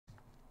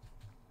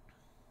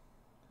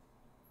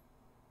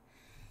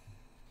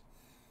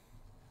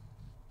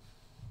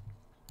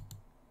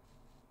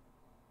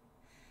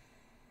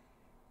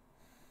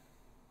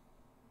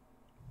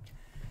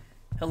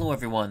Hello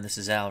everyone, this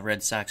is Al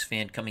Red Sox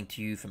Fan coming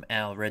to you from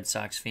Al Red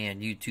Sox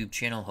Fan YouTube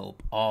channel.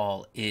 Hope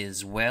all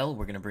is well.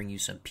 We're going to bring you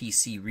some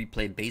PC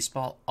replay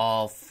baseball,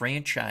 all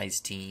franchise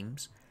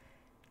teams.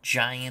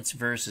 Giants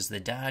versus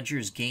the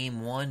Dodgers,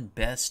 Game 1,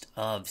 best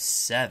of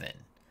 7.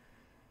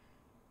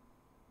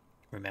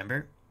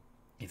 Remember,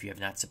 if you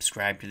have not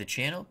subscribed to the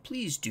channel,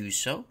 please do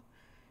so.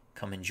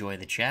 Come enjoy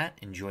the chat,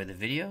 enjoy the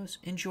videos,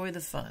 enjoy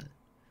the fun.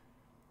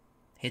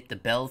 Hit the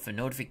bell for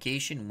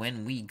notification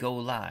when we go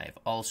live.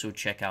 Also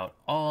check out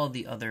all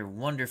the other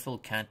wonderful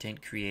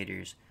content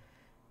creators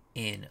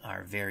in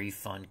our very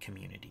fun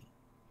community.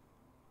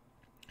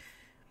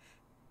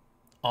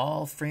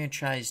 All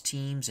franchise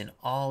teams and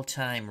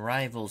all-time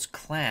rivals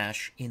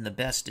clash in the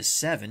best of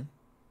 7.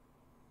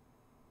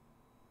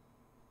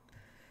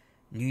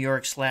 New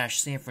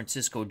York/San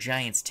Francisco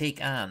Giants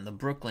take on the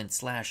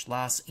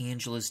Brooklyn/Los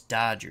Angeles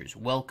Dodgers.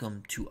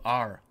 Welcome to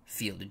our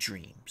Field of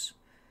Dreams.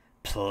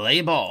 Play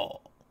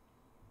ball.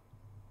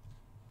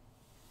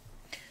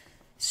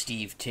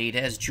 Steve Tate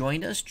has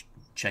joined us.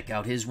 Check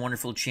out his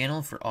wonderful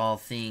channel for all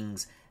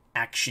things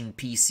action,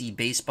 PC,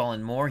 baseball,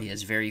 and more. He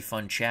has very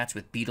fun chats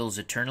with Beatles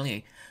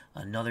Eternally,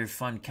 another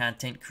fun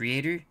content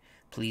creator.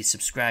 Please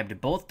subscribe to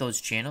both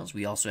those channels.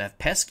 We also have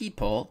Pesky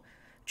Pole.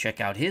 Check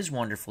out his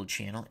wonderful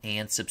channel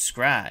and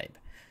subscribe.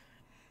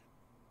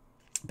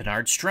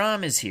 Bernard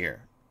Strom is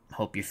here.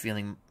 Hope you're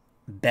feeling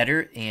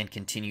better and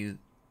continue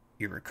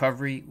your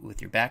recovery with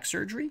your back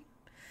surgery.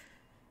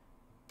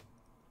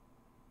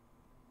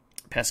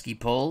 Pesky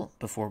Pole,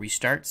 before we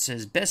start,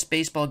 says, best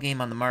baseball game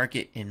on the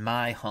market, in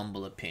my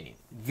humble opinion.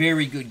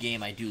 Very good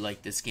game. I do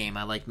like this game.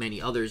 I like many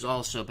others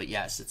also, but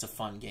yes, it's a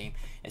fun game.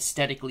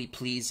 Aesthetically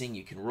pleasing.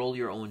 You can roll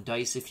your own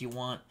dice if you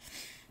want.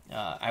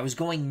 I was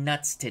going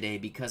nuts today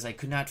because I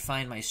could not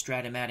find my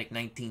Stratomatic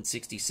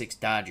 1966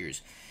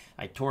 Dodgers.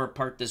 I tore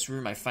apart this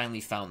room. I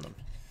finally found them.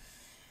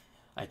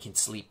 I can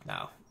sleep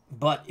now.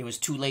 But it was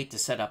too late to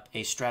set up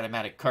a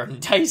Stratomatic card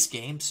and dice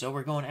game, so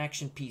we're going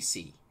action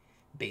PC.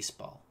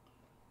 Baseball.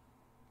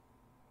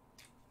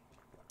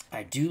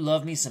 I do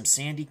love me some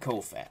Sandy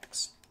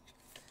Koufax.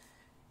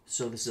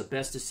 So this is a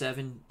best of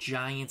 7,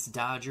 Giants,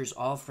 Dodgers,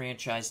 all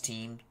franchise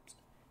teams,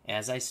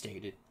 as I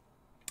stated.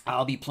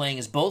 I'll be playing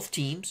as both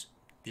teams,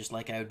 just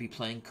like I would be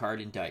playing card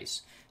and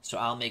dice. So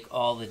I'll make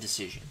all the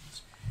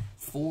decisions.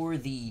 For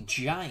the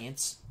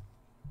Giants,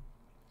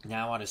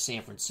 now out of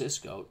San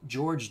Francisco,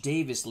 George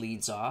Davis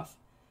leads off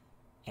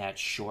at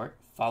short,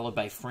 followed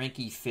by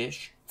Frankie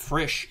Frisch,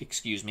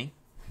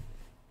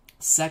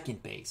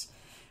 second base.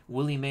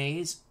 Willie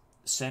Mays,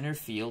 center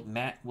field.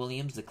 Matt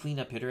Williams, the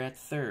cleanup hitter, at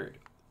third.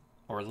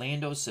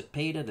 Orlando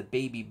Cepeda, the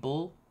baby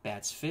bull,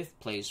 bats fifth,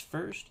 plays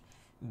first.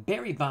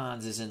 Barry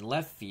Bonds is in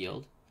left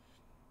field.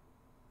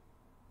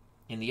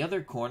 In the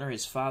other corner,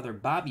 his father,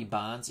 Bobby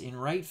Bonds, in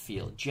right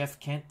field. Jeff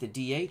Kent, the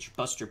DH.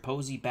 Buster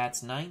Posey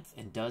bats ninth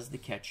and does the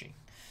catching.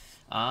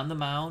 On the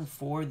mound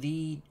for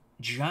the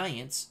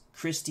Giants,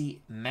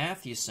 Christy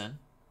Mathewson.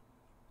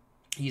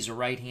 He's a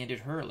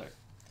right-handed hurler.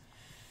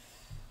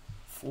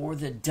 For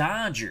the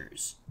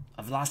Dodgers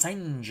of Los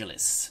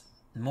Angeles,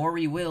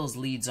 Maury Wills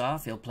leads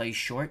off. He'll play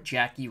short.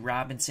 Jackie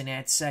Robinson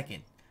at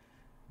second.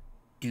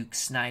 Duke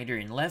Snyder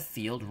in left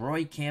field.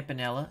 Roy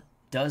Campanella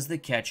does the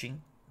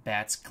catching.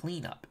 Bats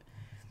cleanup.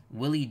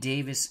 Willie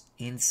Davis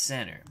in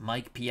center.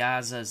 Mike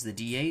Piazza is the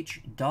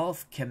DH.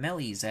 Dolph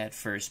Camelli's at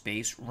first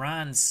base.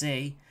 Ron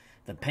Say,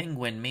 the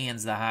Penguin,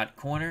 mans the hot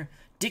corner.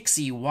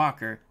 Dixie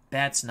Walker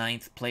bats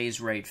ninth, plays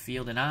right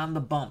field. And on the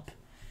bump,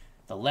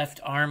 the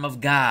left arm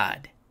of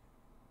God,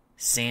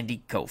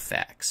 Sandy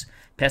Koufax.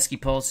 Pesky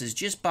Pulse has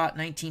just bought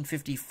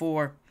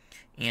 1954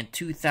 and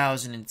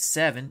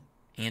 2007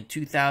 and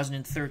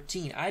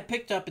 2013. I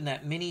picked up in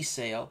that mini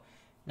sale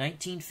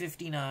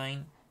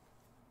 1959,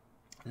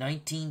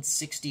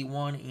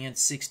 1961, and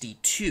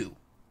 62.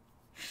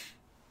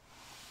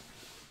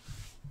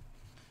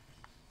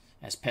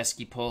 As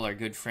Pesky Pole, our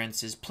good friend,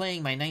 says,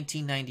 playing my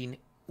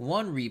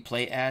 1991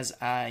 replay as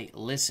I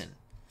listen.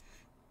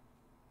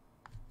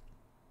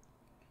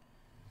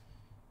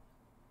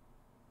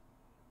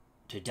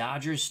 To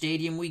Dodgers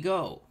Stadium we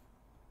go.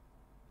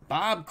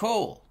 Bob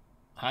Cole.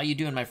 How you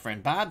doing, my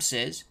friend? Bob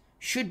says,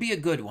 should be a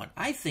good one.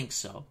 I think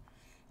so,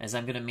 as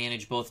I'm going to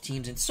manage both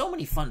teams and so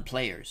many fun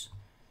players.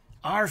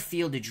 Our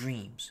Field of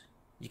Dreams.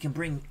 You can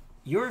bring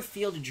your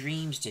Field of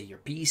Dreams to your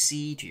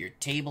PC, to your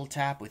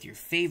tabletop with your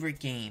favorite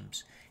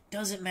games.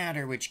 Doesn't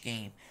matter which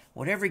game.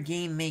 Whatever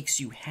game makes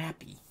you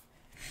happy.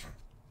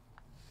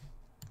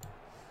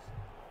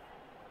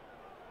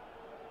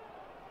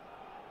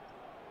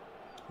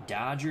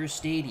 Dodger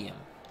Stadium.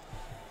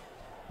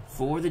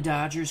 For the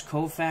Dodgers,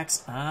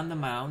 Koufax on the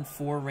mound,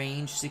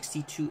 4-range,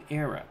 62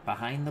 era.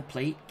 Behind the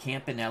plate,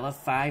 Campanella,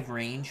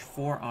 5-range,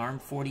 4-arm,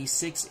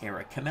 46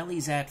 era.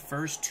 Camelli's at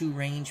first,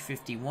 2-range,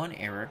 51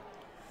 era.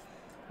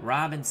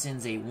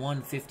 Robinson's a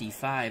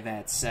 155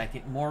 at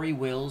second. Maury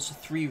Wills,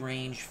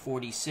 3-range,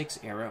 46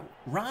 era.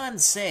 Ron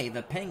Say,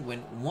 the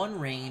Penguin,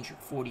 1-range,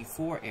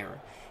 44 era.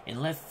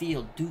 In left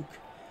field, Duke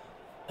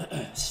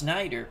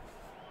Snyder,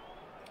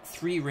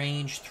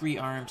 3-range,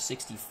 3-arm,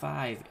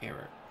 65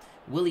 era.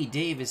 Willie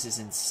Davis is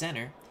in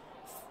center.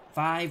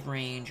 5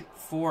 range,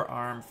 4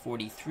 arm,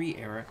 43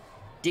 era.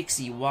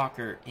 Dixie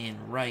Walker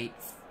in right.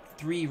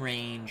 3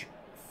 range,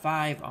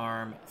 5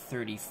 arm,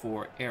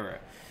 34 era.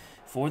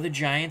 For the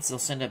Giants, they'll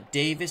send up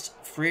Davis,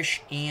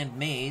 Frisch, and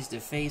Mays to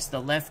face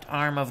the left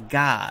arm of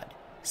God,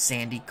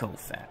 Sandy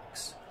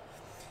Koufax.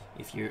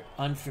 If you're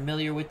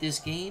unfamiliar with this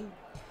game,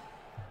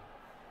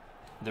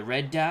 the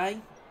red die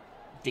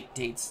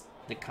dictates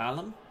the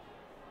column,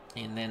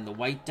 and then the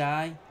white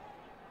die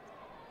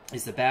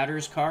is the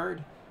batter's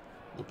card,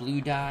 the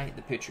blue die,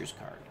 the pitcher's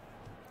card.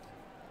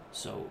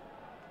 So,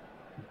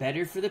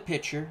 better for the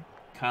pitcher,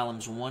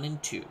 columns 1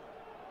 and 2.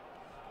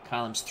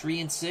 Columns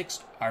 3 and 6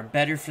 are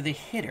better for the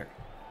hitter.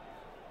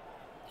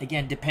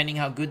 Again, depending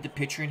how good the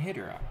pitcher and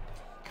hitter are.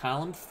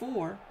 Column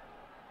 4,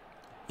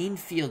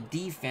 infield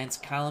defense.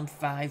 Column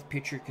 5,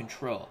 pitcher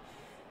control.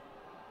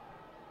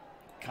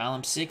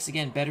 Column 6,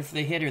 again, better for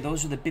the hitter.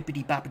 Those are the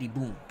bippity-boppity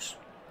booms.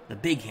 The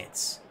big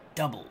hits.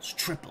 Doubles,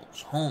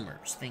 triples,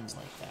 homers, things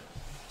like that.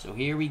 So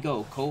here we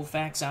go.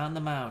 Koufax on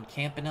the mound.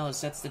 Campanella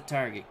sets the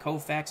target.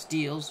 Koufax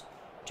deals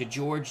to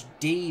George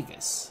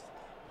Davis.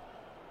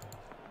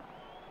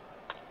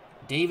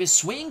 Davis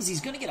swings.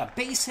 He's going to get a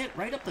base hit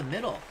right up the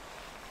middle.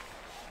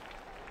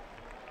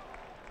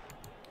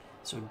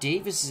 So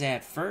Davis is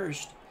at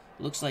first.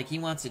 Looks like he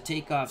wants to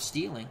take off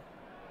stealing.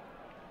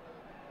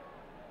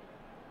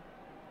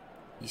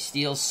 He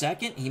steals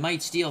second. He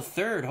might steal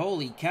third.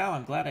 Holy cow,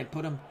 I'm glad I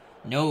put him.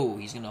 No,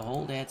 he's going to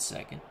hold at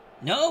second.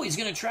 No, he's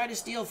going to try to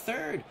steal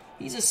third.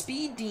 He's a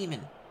speed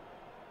demon.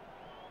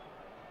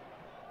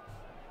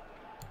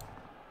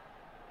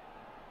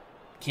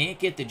 Can't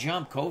get the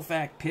jump.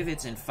 Koufax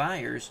pivots and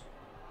fires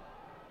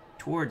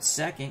towards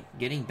second.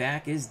 Getting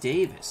back is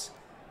Davis.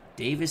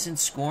 Davis in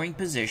scoring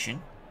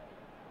position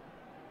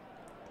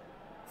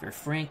for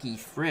Frankie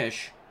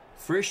Frisch.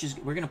 Frisch is,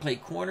 we're going to play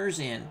corners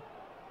in,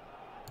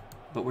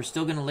 but we're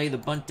still going to lay the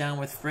bunt down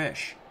with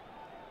Frisch.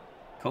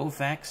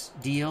 Koufax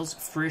deals,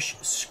 Frisch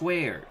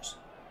squares.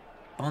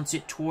 Bunts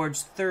it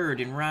towards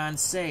third and Ron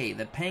Say.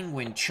 The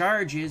Penguin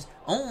charges,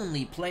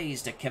 only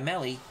plays to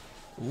Camelli.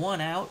 1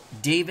 out,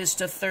 Davis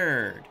to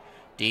third.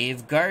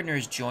 Dave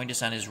Gardner's joined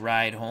us on his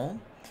ride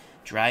home.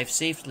 Drive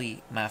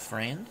safely, my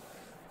friend.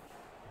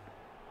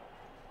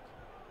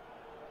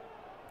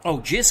 Oh,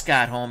 just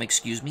got home,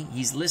 excuse me.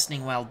 He's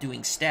listening while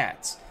doing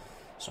stats.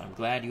 So I'm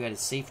glad you had a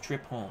safe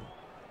trip home.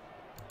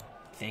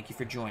 Thank you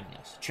for joining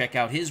us. Check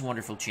out his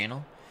wonderful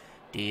channel,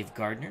 Dave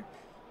Gardner.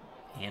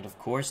 And, of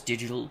course,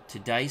 Digital to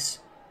Dice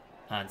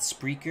on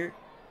Spreaker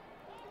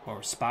or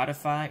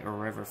Spotify or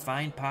wherever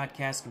fine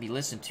podcasts can be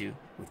listened to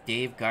with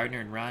Dave Gardner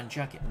and Ron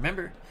Juckett.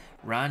 Remember,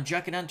 Ron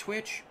Juckett on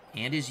Twitch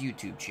and his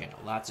YouTube channel.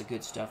 Lots of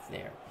good stuff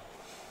there.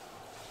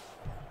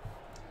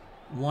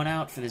 1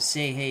 out for the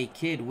Say Hey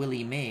Kid,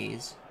 Willie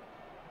Mays.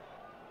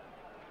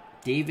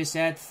 Davis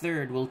at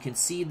third will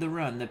concede the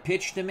run. The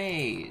pitch to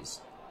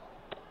Mays.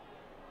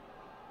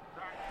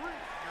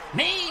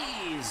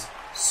 Mays!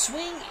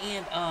 Swing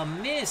and a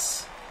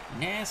miss.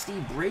 Nasty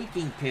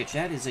breaking pitch.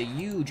 That is a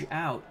huge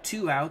out.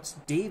 2 outs.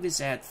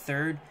 Davis at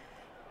third.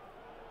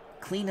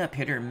 Cleanup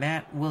hitter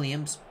Matt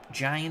Williams,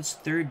 Giants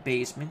third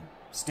baseman,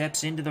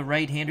 steps into the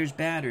right-hander's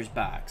batter's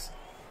box.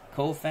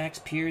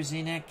 Koufax peers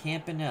in at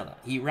Campanella.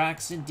 He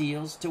rocks and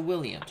deals to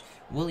Williams.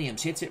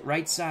 Williams hits it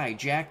right side.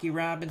 Jackie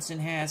Robinson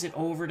has it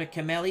over to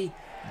Camelli.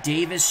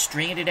 Davis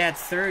stranded at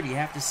third. You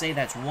have to say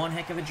that's one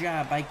heck of a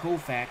job by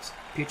Koufax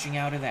pitching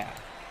out of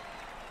that.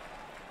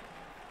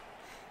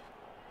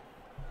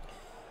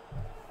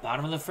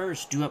 Bottom of the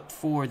first, due up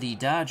for the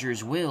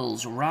Dodgers,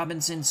 Wills,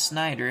 Robinson,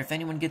 Snyder. If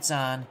anyone gets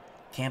on,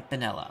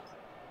 Campanella.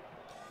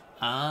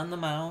 On the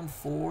mound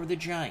for the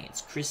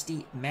Giants,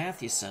 Christy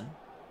Mathewson.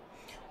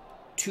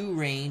 2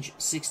 range,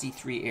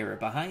 63 error.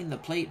 Behind the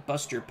plate,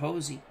 Buster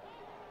Posey.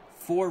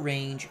 4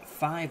 range,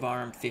 5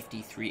 arm,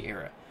 53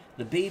 error.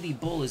 The Baby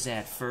Bull is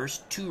at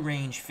first, 2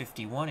 range,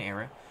 51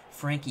 error.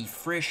 Frankie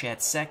Frisch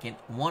at second,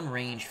 1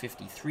 range,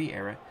 53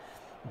 error.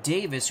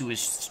 Davis, who is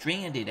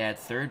stranded at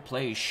third,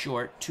 plays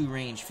short, 2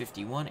 range,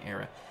 51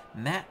 error.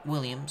 Matt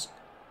Williams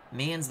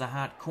mans the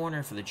hot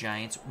corner for the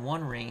Giants,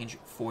 1 range,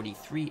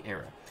 43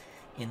 error.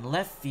 In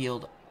left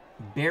field,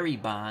 Barry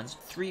Bonds,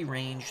 3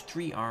 range,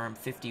 3 arm,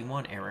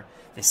 51 error.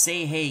 The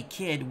Say Hey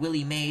Kid,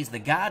 Willie Mays, the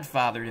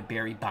godfather to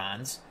Barry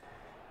Bonds,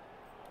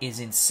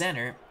 is in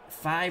center,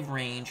 5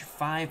 range,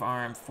 5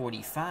 arm,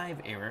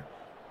 45 error.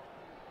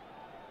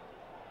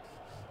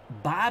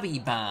 Bobby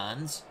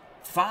Bonds,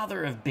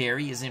 father of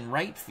Barry, is in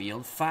right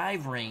field,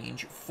 5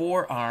 range,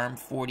 4 arm,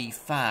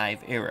 45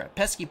 error.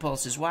 Pesky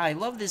Pulse says, why I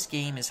love this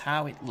game is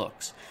how it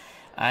looks.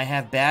 I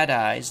have bad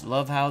eyes,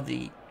 love how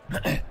the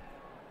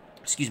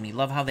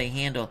love how they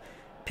handle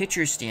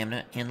pitcher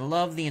stamina, and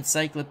love the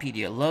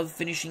encyclopedia. Love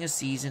finishing a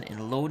season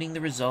and loading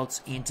the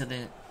results into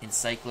the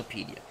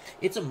encyclopedia.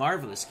 It's a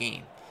marvelous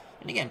game.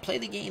 And again, play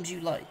the games you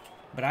like,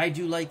 but I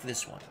do like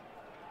this one.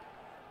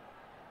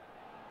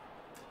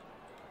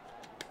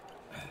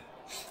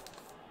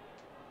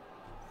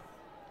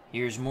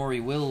 Here's Maury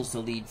Wills to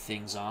lead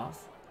things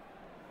off.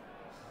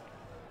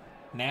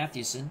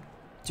 Mathewson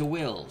to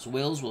Wills.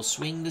 Wills will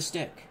swing the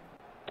stick.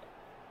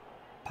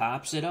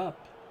 Pops it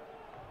up.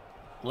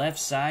 Left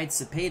side,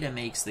 Cepeda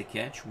makes the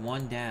catch.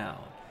 1 down.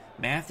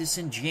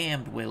 Matheson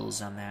jammed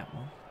Wills on that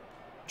one.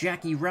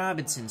 Jackie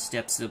Robinson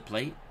steps to the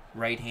plate.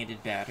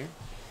 Right-handed batter.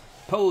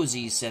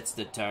 Posey sets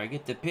the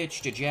target. The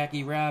pitch to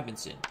Jackie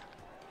Robinson.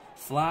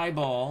 Fly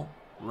ball.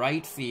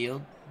 Right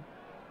field.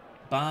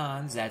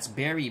 Bonds, that's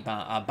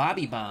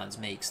Bobby Bonds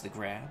makes the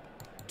grab.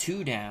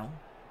 2 down.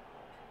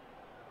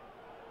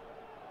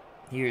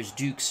 Here's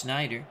Duke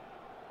Snider.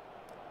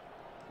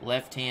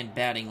 Left-hand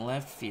batting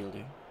left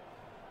fielder.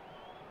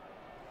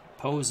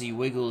 Posey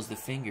wiggles the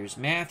fingers.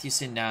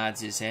 Mathewson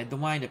nods his head. The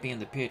windup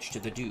and the pitch to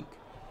the Duke.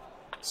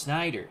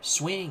 Snider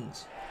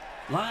swings.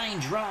 Line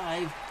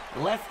drive.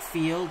 Left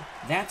field.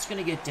 That's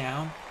going to get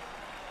down.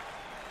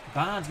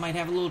 Bonds might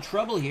have a little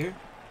trouble here.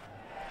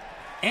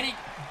 And it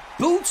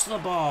boots the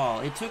ball.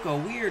 It took a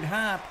weird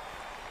hop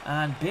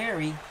on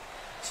Barry.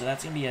 So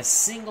that's going to be a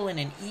single and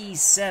an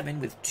E7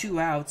 with 2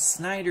 outs.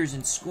 Snider's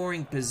in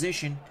scoring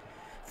position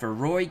for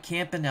Roy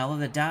Campanella,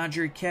 the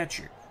Dodger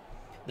catcher.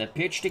 The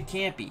pitch to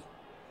Campy.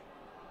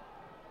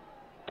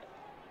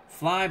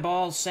 Fly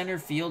ball center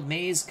field.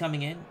 Mays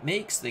coming in.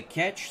 Makes the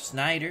catch.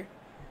 Snider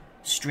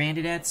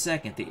stranded at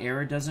second. The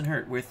error doesn't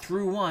hurt. We're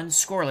through 1,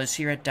 scoreless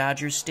here at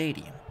Dodger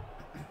Stadium.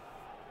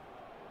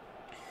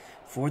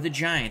 For the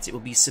Giants, it will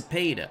be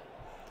Cepeda,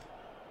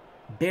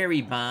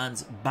 Barry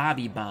Bonds,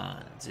 Bobby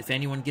Bonds. If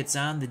anyone gets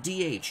on, the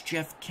DH,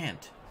 Jeff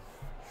Kent.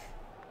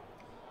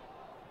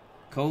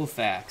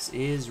 Koufax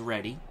is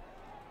ready.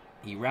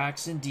 He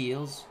rocks and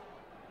deals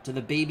to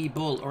the baby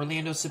bull,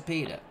 Orlando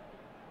Cepeda.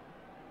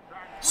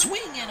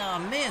 Swing and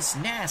a miss.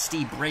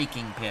 Nasty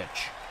breaking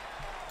pitch.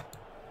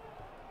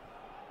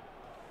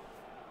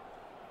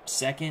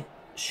 Second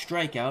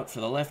strikeout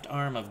for the left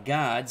arm of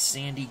God,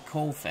 Sandy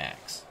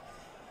Koufax.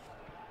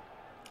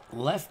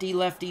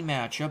 Lefty-lefty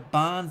matchup.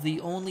 Bonds, the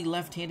only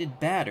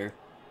left-handed batter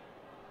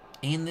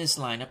in this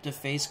lineup to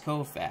face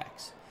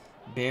Koufax.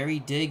 Barry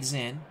digs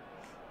in,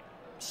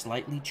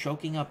 slightly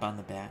choking up on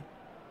the bat.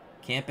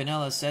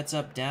 Campanella sets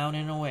up down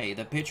and away.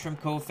 The pitch from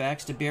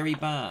Koufax to Barry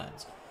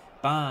Bonds.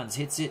 Bonds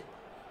hits it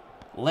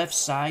left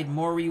side.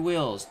 Maury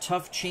Wills.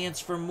 Tough chance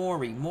for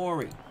Maury.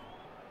 Maury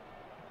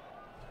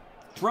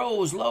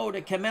throws low to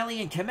Camelli,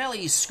 and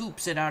Camelli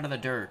scoops it out of the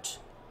dirt.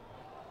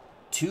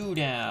 2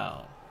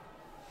 down.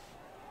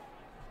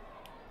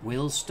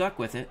 Wills stuck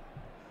with it.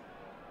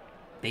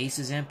 Base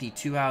is empty.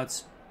 2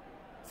 outs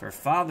for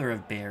father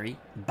of Barry,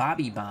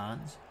 Bobby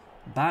Bonds.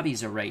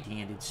 Bobby's a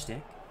right-handed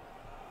stick.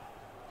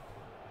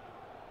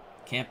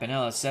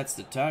 Campanella sets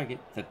the target.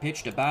 The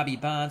pitch to Bobby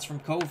Bonds from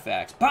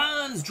Koufax.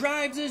 Bonds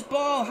drives his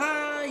ball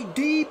high,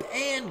 deep,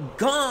 and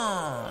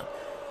gone.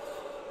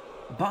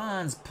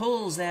 Bonds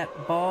pulls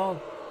that ball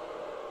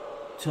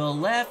to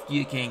left.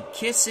 You can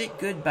kiss it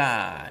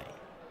goodbye.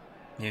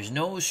 There's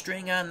no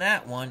string on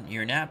that one.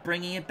 You're not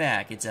bringing it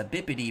back. It's a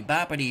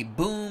bippity-boppity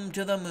boom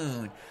to the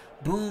moon.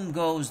 Boom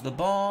goes the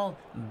ball.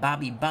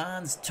 Bobby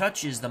Bonds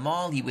touches the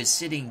ball. He was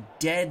sitting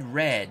dead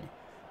red.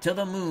 To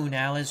the moon,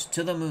 Alice.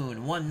 To the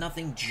moon.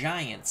 1-0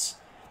 Giants.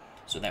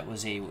 So that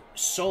was a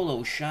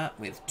solo shot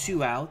with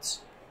 2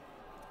 outs.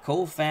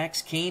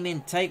 Koufax came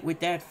in tight with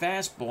that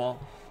fastball.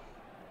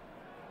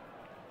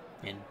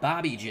 And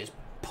Bobby just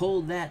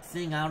pulled that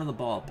thing out of the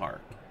ballpark.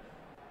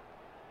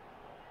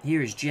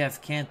 Here's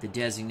Jeff Kent, the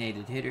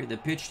designated hitter. The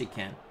pitch to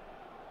Kent.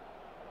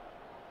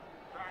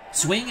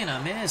 Swing and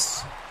a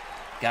miss.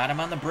 Got him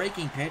on the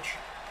breaking pitch.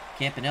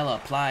 Campanella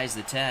applies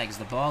the tags.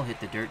 The ball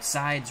hit the dirt.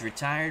 Sides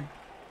retired.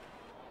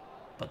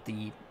 But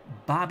the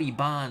Bobby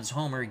Bonds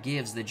homer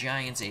gives the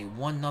Giants a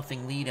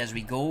 1-0 lead as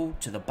we go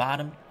to the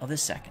bottom of the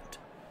second.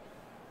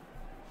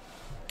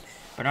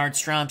 Bernard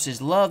Strom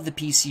says, love the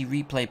PC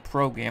replay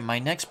program. My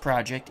next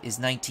project is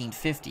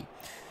 1950.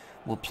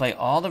 We'll play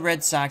all the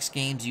Red Sox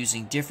games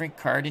using different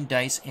card and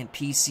dice and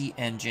PC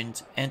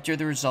engines, enter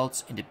the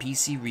results into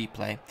PC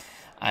replay.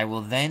 I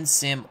will then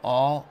sim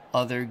all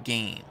other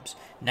games.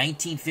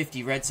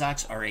 1950 Red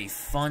Sox are a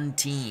fun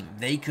team.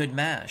 They could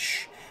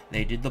mash.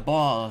 They did the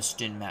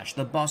Boston mash.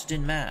 The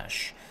Boston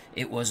mash.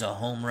 It was a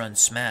home run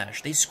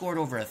smash. They scored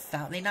over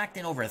 1,000. They knocked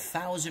in over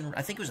 1,000.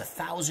 I think it was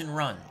 1,000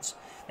 runs.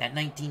 That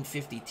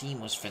 1950 team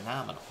was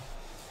phenomenal.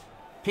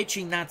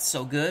 Pitching not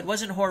so good.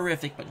 Wasn't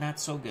horrific, but not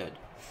so good.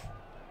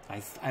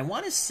 I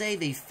want to say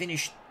they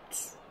finished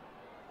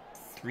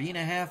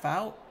 3.5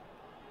 out.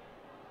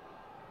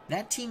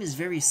 That team is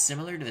very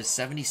similar to the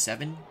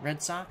 77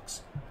 Red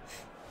Sox.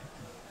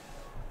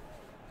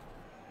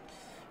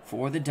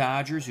 For the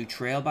Dodgers, who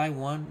trail by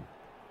 1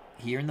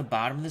 here in the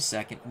bottom of the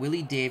second,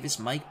 Willie Davis,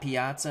 Mike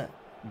Piazza,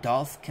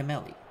 Dolph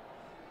Camelli.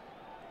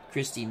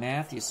 Christy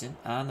Mathewson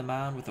on the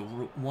mound with a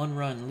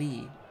 1-run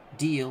lead.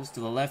 Deals to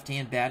the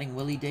left-hand batting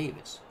Willie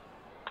Davis.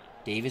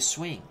 Davis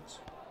swings.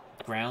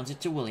 Grounds it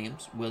to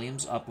Williams.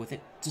 Williams up with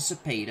it to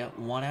Cepeda.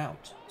 1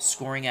 out.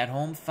 Scoring at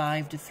home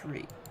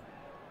 5-3.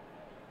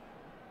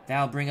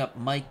 That'll bring up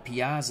Mike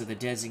Piazza, the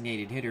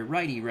designated hitter.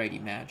 Righty-righty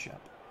matchup.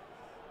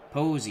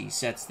 Posey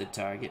sets the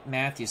target.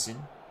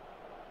 Mathewson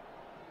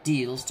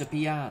deals to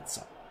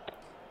Piazza.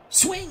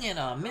 Swing and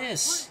a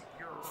miss.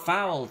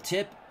 Foul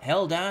tip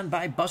held on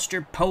by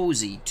Buster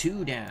Posey.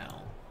 2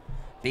 down.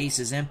 Base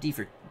is empty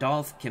for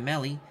Dolph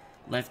Camelli.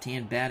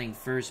 Left-hand batting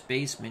first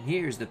baseman.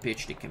 Here's the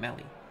pitch to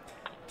Camelli.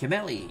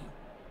 Camelli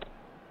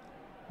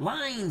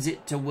lines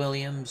it to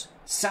Williams.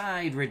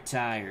 Side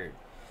retired.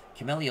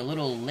 Camelli a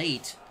little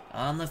late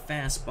on the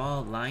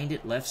fastball. Lined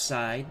it left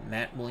side.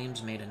 Matt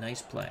Williams made a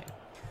nice play.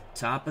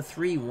 Top of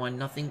 3,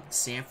 1-0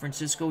 San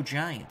Francisco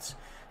Giants.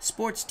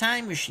 Sports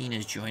Time Machine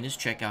has joined us.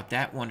 Check out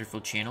that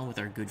wonderful channel with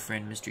our good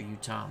friend Mr.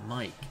 Utah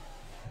Mike.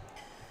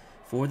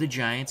 For the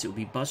Giants, it will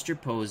be Buster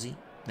Posey.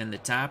 Then the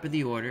top of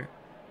the order,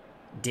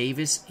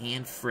 Davis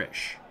and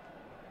Frisch.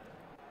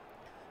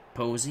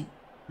 Posey,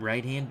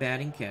 right-hand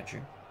batting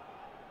catcher.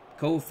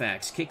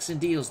 Koufax kicks and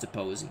deals to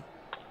Posey.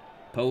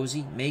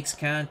 Posey makes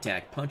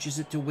contact, punches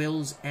it to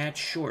Wills at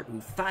short,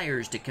 who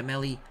fires to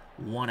Camelli,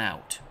 1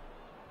 out.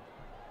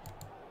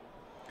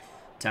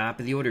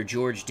 Top of the order,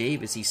 George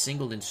Davis. He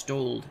singled and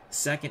stole.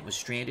 Second, was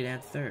stranded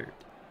at third.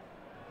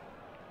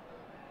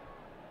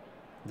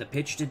 The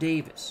pitch to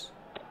Davis.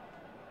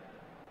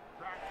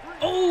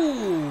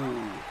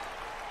 Oh!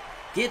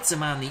 Gets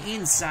him on the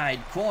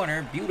inside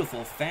corner. Beautiful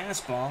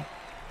fastball.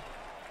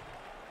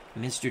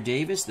 Mr.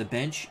 Davis, the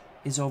bench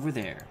is over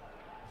there.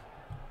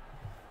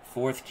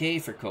 4th K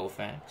for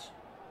Koufax.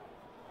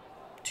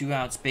 2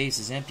 outs, base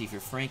is empty for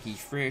Frankie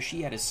Frisch.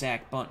 He had a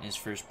sac bunt in his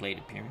first plate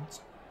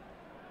appearance.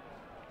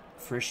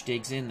 Frisch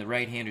digs in the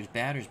right-hander's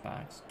batter's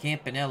box.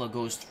 Campanella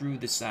goes through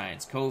the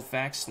sides.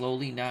 Koufax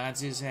slowly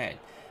nods his head.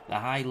 The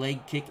high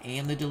leg kick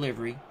and the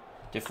delivery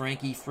to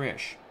Frankie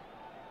Frisch.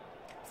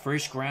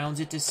 Frisch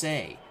grounds it to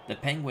Say. The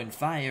Penguin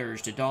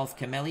fires to Dolph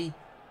Camelli.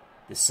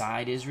 The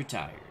side is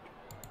retired.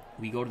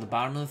 We go to the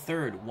bottom of the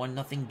 3rd.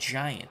 1-0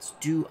 Giants.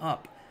 Due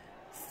up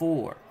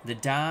for the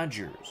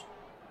Dodgers.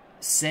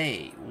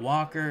 Say,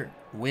 Walker,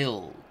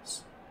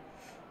 Wills.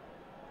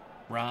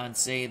 Ron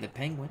Say, the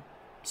Penguin,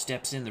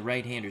 steps in the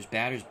right-hander's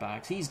batter's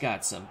box. He's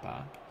got some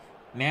pop.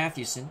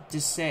 Mathewson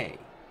to Say.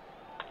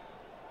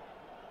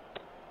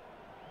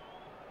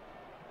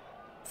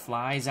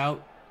 Flies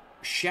out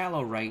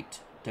shallow right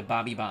to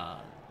Bobby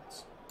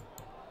Bonds.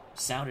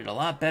 Sounded a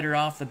lot better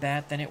off the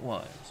bat than it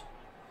was.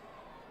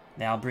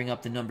 Now bring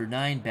up the number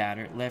 9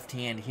 batter,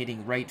 left-hand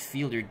hitting right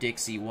fielder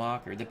Dixie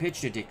Walker. The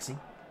pitch to Dixie.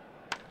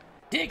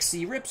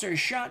 Dixie rips her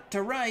shot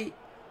to right.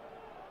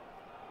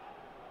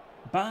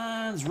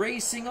 Bonds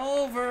racing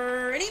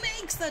over, and he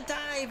makes the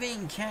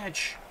diving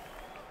catch,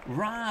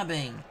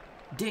 robbing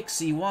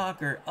Dixie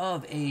Walker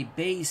of a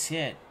base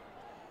hit.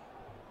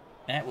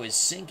 That was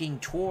sinking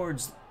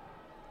towards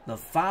the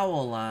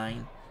foul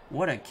line.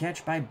 What a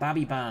catch by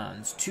Bobby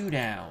Bonds. 2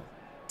 down.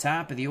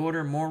 Top of the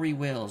order, Maury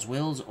Wills.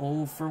 Wills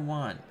 0 for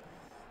 1.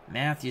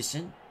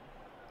 Mathewson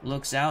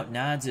looks out,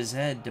 nods his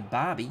head to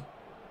Bobby.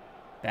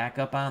 Back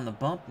up on the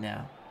bump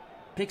now.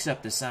 Picks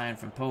up the sign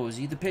from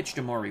Posey. The pitch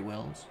to Maury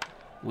Wills.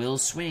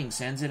 Wills swings,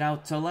 sends it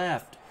out to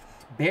left.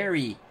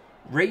 Barry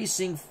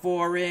racing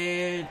for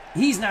it.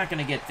 He's not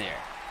going to get there.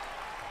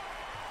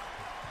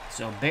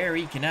 So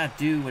Barry cannot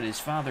do what his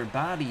father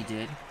Bobby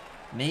did.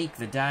 Make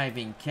the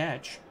diving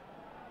catch.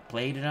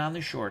 Played it on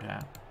the short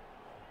hop.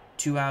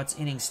 2 outs,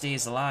 inning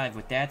stays alive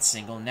with that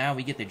single. Now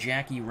we get the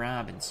Jackie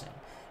Robinson.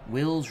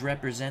 Wills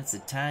represents the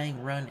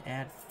tying run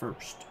at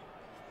first.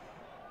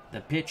 The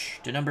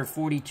pitch to number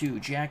 42,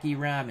 Jackie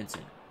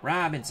Robinson.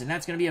 Robinson,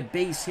 that's going to be a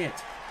base hit.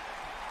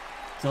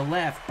 To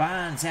left,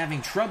 Bonds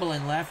having trouble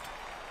in left.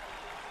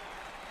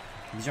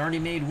 He's already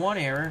made 1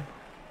 error.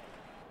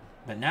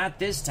 But not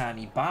this time.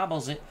 He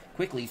bobbles it,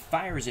 quickly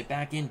fires it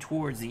back in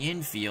towards the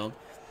infield.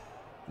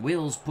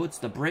 Wills puts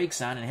the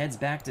brakes on and heads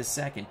back to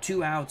second.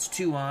 2 outs,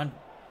 2 on.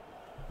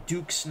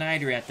 Duke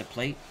Snider at the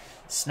plate.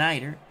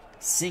 Snider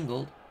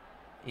singled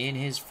in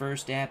his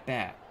first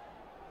at-bat.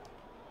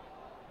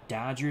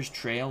 Dodgers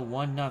trail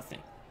 1-0.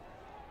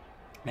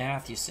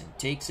 Mathewson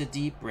takes a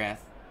deep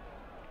breath.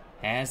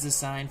 Has the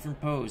sign from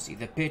Posey.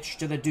 The pitch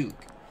to the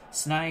Duke.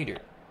 Snider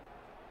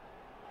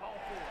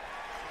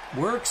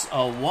works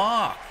a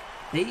walk.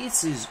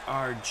 Bases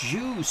are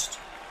juiced.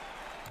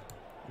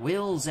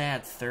 Wills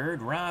at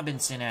third.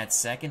 Robinson at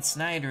second.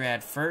 Snider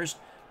at first.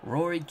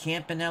 Rory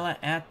Campanella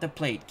at the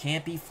plate.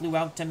 Campy flew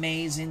out to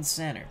Mays in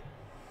center.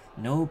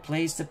 No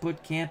place to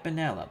put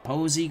Campanella.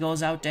 Posey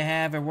goes out to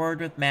have a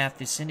word with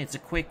Mathewson. It's a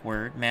quick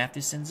word.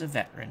 Mathewson's a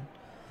veteran.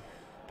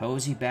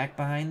 Posey back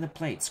behind the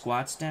plate.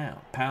 Squats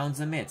down. Pounds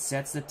the mitt.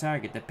 Sets the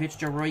target. The pitch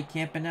to Roy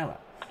Campanella.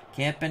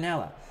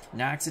 Campanella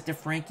knocks it to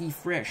Frankie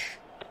Frisch.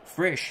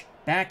 Frisch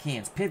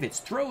backhands, pivots,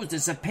 throws to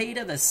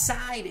Zepeda. The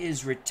side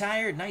is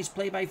retired. Nice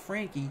play by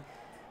Frankie.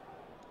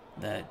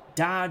 The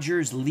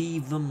Dodgers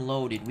leave them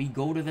loaded. We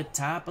go to the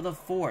top of the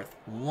 4th.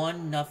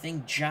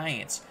 1-0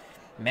 Giants.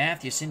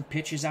 Mathewson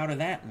pitches out of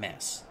that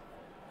mess.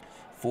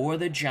 For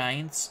the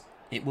Giants,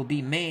 it will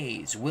be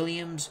Mays,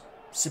 Williams,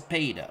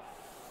 Zepeda.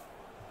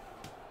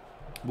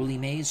 Willie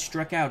Mays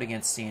struck out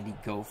against Sandy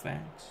Koufax.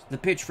 The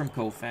pitch from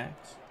Koufax.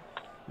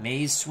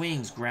 Mays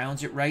swings,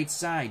 grounds it right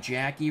side.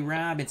 Jackie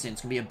Robinson.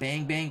 It's going to be a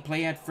bang-bang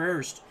play at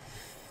first.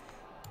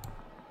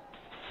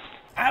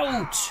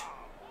 Out!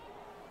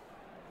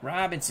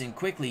 Robinson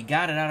quickly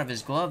got it out of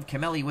his glove.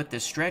 Camelli with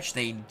the stretch.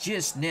 They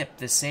just nipped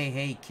the Say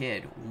Hey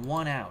Kid.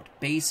 1 out.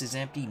 Base is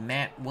empty.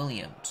 Matt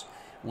Williams.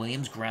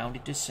 Williams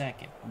grounded to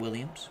second.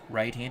 Williams,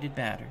 right-handed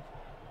batter.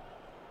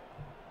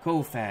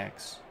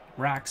 Koufax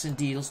rocks and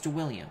deals to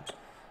Williams.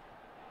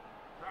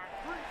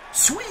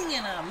 Swing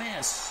and a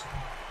miss.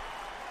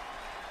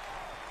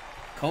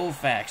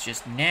 Koufax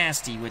just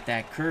nasty with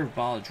that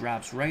curveball. It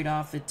drops right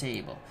off the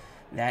table.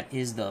 That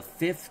is the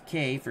 5th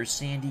K for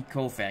Sandy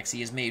Koufax. He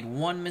has made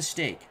one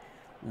mistake.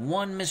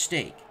 One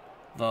mistake.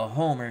 The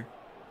homer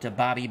to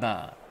Bobby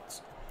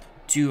Bonds.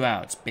 2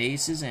 outs.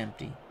 Base is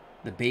empty.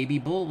 The Baby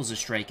Bull was a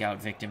strikeout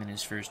victim in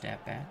his first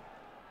at-bat.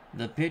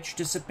 The pitch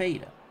to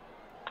Cepeda.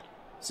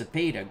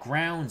 Cepeda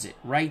grounds it.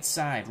 Right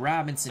side.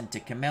 Robinson to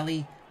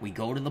Camelli. We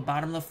go to the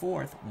bottom of the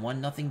 4th.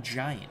 1-0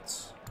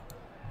 Giants.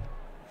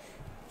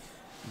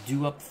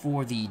 Due up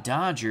for the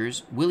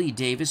Dodgers, Willie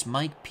Davis,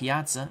 Mike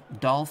Piazza,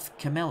 Dolph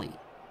Camelli.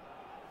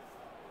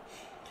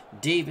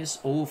 Davis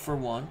 0 for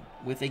 1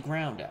 with a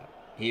groundout.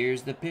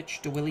 Here's the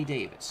pitch to Willie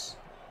Davis.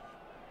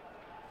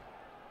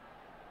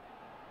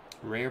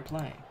 Rare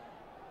play.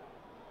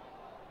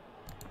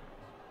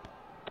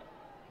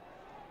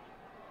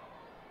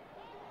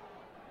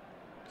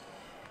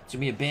 It's going to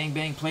be a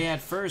bang-bang play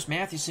at first.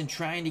 Mathewson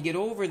trying to get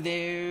over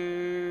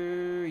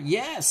there.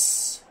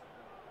 Yes!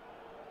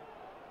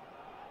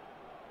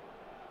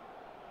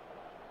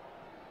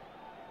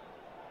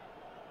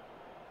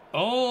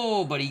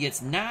 Oh, but he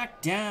gets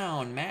knocked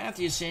down.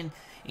 Mathewson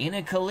in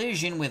a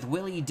collision with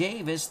Willie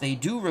Davis. They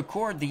do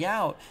record the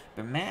out,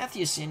 but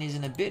Mathewson is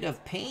in a bit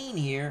of pain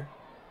here.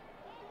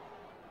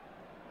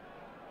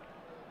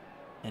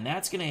 And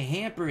that's going to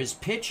hamper his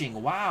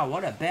pitching. Wow,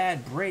 what a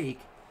bad break.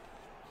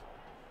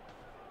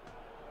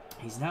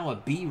 He's now a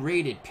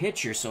B-rated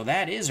pitcher, so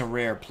that is a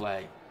rare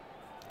play.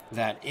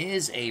 That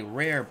is a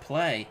rare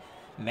play.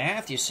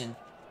 Mathewson,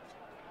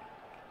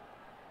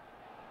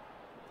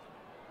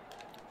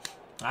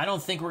 I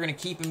don't think we're going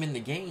to keep him in the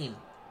game.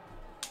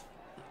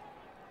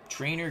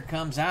 Trainer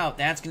comes out.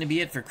 That's going to be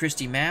it for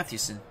Christy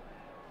Mathewson.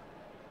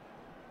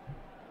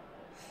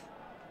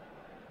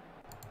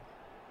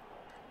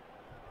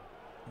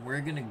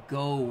 We're going to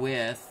go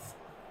with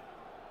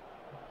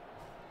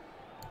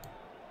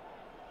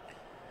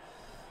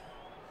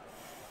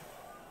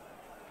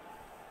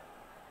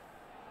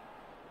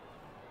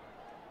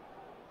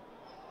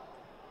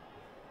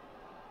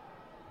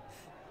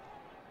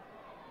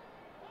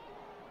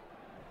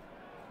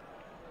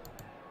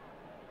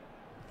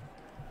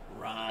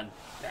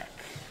Beck.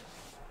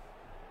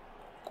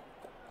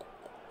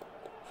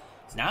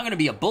 It's now going to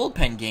be a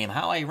bullpen game.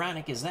 How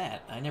ironic is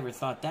that? I never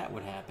thought that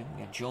would happen.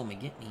 We got Joe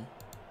McGittney.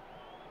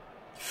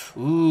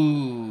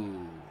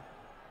 Ooh.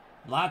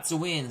 Lots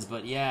of wins,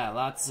 but yeah,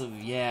 lots of,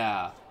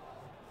 yeah.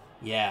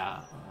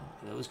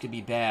 Those could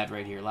be bad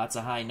right here. Lots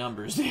of high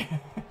numbers there.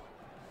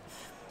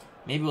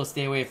 Maybe we'll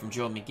stay away from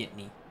Joe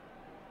McGittney.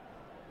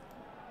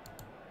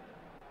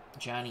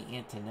 Johnny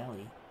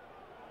Antonelli.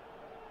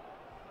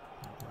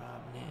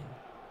 Rob Nin.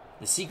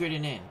 The Secret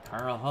and In.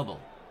 Carl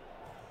Hubble.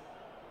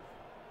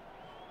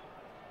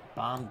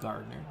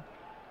 Baumgartner.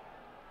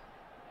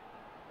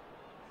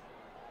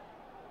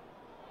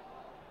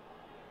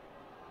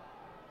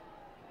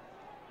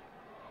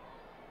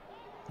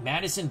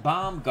 Madison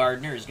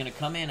Baumgartner is going to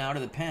come in out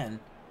of the pen.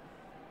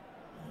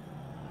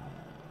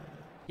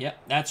 Yep,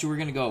 that's who we're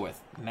going to go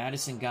with.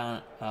 Madison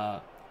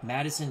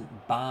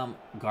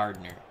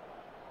Baumgartner.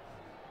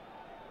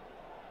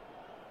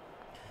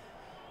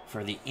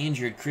 For the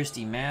injured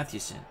Christy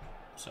Mathewson.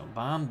 So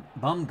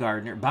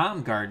Baumgartner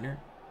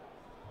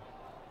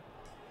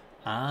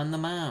on the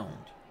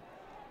mound.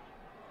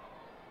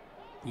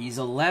 He's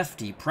a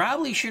lefty.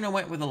 Probably shouldn't have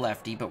went with a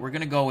lefty, but we're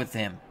going to go with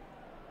him.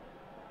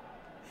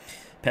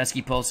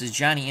 Pesky Pulse says,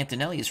 Johnny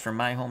Antonelli is from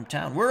my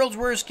hometown. World's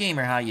Worst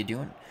Gamer, how you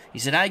doing? He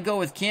said, I'd go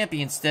with Campy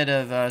instead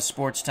of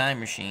Sports Time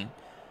Machine.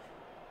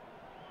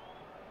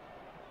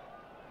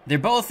 They're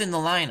both in the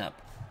lineup.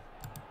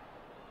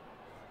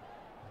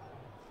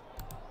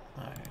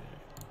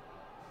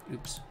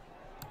 Oops.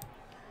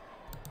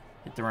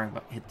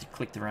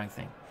 Click the wrong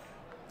thing.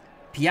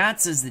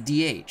 Piazza's the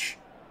DH.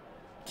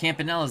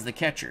 Campanella's the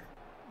catcher.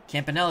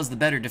 Campanella's the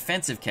better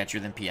defensive catcher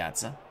than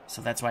Piazza,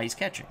 so that's why he's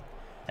catching.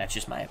 That's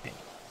just my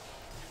opinion.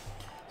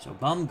 So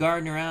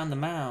Baumgartner on the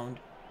mound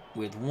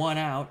with 1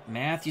 out.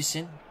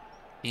 Mathewson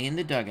in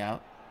the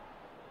dugout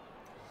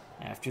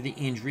after the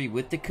injury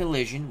with the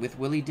collision with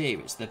Willie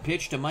Davis. The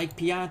pitch to Mike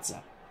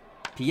Piazza.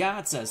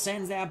 Piazza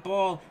sends that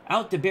ball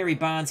out to Barry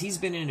Bonds. He's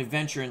been in an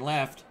adventure and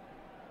left.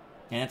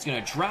 And it's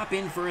going to drop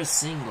in for a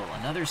single.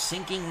 Another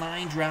sinking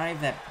line drive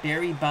that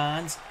Barry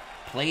Bonds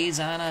plays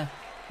on a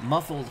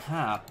muffled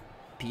hop.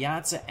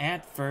 Piazza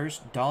at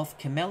first. Dolph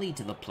Camelli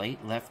to the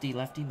plate.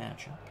 Lefty-lefty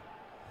matchup.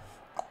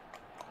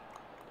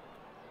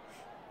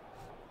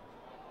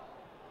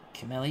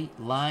 Camelli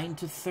line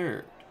to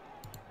third.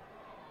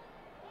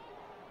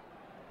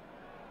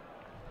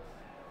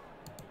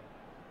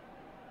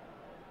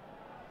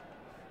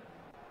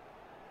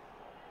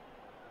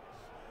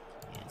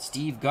 And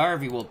Steve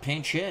Garvey will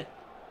pinch hit.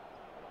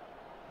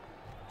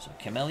 So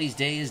Camelli's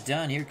day is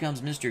done. Here comes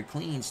Mr.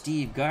 Clean,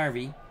 Steve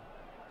Garvey.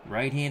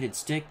 Right-handed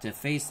stick to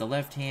face the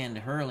left-hand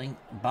hurling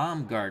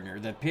Baumgartner.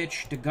 The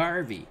pitch to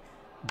Garvey.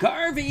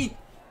 Garvey!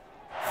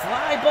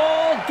 Fly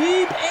ball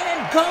deep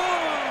and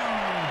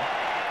gone!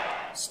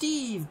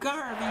 Steve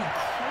Garvey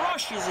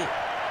crushes it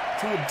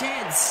to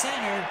dead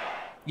center.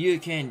 You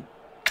can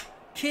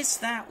kiss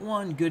that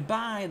one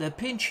goodbye. The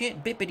pinch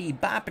hit bippity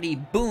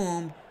boppity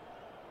boom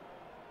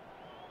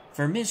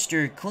for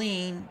Mr.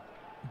 Clean.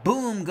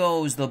 Boom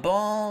goes the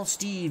ball.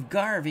 Steve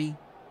Garvey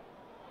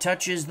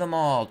touches them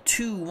all.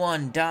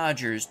 2-1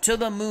 Dodgers. To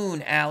the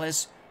moon,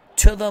 Alice.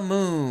 To the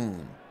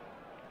moon.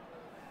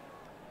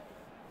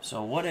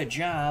 So what a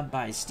job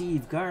by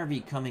Steve Garvey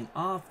coming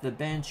off the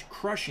bench,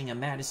 crushing a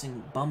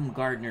Madison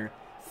Bumgarner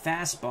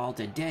fastball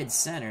to dead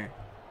center.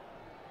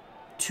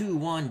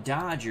 2-1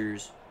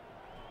 Dodgers.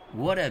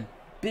 What a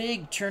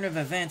big turn of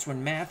events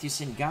when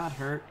Mathewson got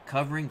hurt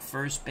covering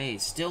first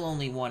base. Still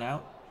only one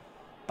out.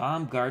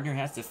 Baumgartner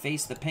has to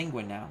face the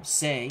Penguin now.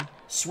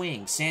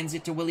 Swing, sends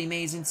it to Willie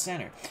Mays in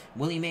center.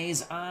 Willie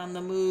Mays on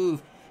the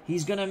move.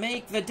 He's going to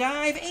make the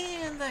dive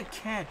and the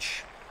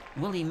catch.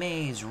 Willie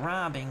Mays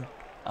robbing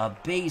a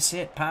base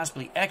hit,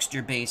 possibly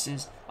extra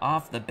bases,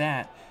 off the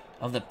bat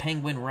of the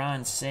Penguin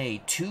Ron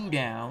Cey. 2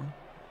 down.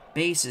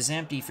 Base is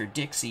empty for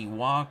Dixie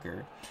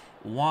Walker.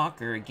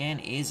 Walker, again,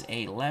 is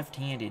a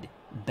left-handed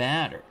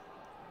batter.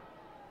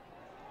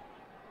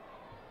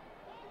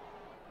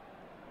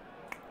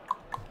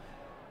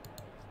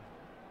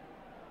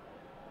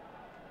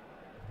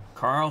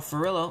 Carl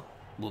Furillo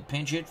will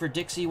pinch hit for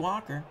Dixie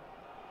Walker.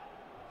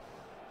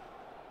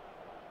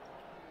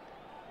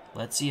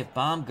 Let's see if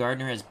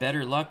Baumgartner has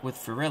better luck with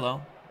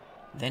Furillo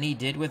than he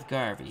did with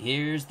Garvey.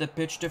 Here's the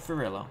pitch to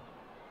Furillo.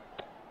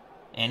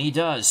 And he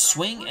does.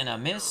 Swing and a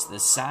miss.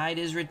 The side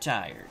is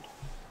retired.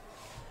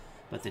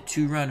 But the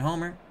 2-run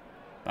homer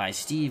by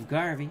Steve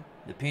Garvey,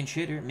 the pinch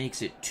hitter,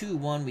 makes it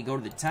 2-1. We go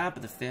to the top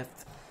of the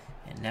 5th.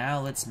 And now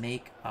let's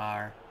make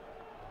our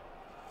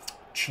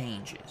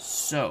changes.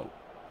 So,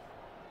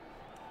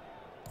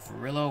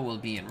 Furillo will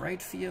be in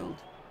right field.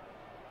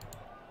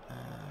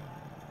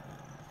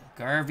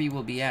 Garvey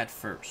will be at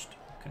first.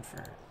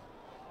 Confirm.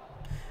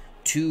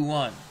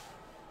 2-1.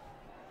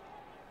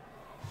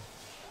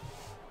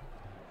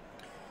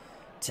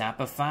 Top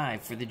of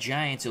 5 for the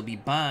Giants. It'll be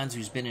Bonds,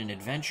 who's been an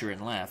adventure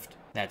in left.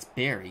 That's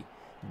Barry.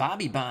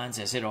 Bobby Bonds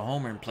has hit a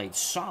homer and played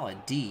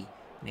solid D.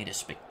 Made a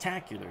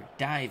spectacular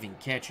diving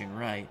catch in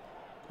right.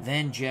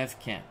 Then Jeff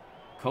Kent.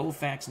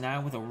 Koufax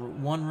now with a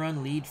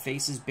 1-run lead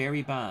faces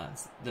Barry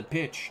Bonds. The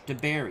pitch to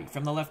Barry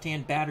from the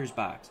left-hand batter's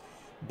box.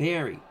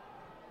 Barry.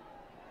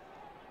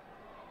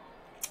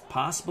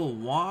 Possible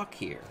walk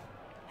here.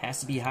 Has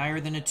to be higher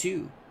than a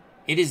 2.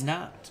 It is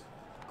not.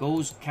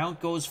 Count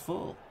goes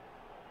full.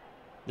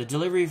 The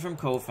delivery from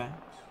Koufax.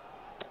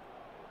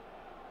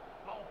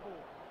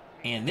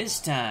 And this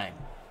time,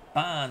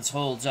 Bonds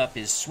holds up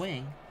his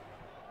swing.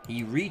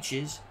 He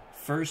reaches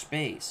first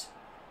base.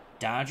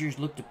 Dodgers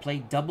look to play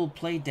double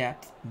play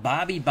depth.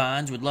 Bobby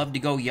Bonds would love to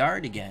go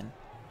yard again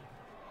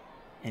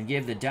and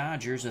give the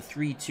Dodgers a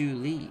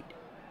 3-2 lead.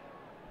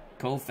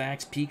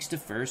 Koufax peeks to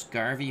first.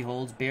 Garvey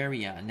holds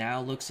Barry on.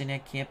 Now looks in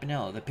at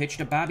Campanella. The pitch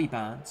to Bobby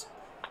Bonds.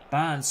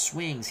 Bonds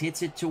swings,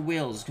 hits it to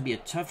Wills. It's going to be a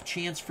tough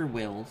chance for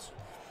Wills.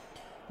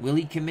 Will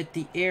he commit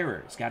the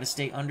error? He's got to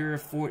stay under a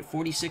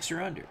 46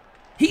 or under.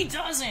 He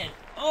doesn't!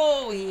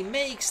 Oh, he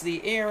makes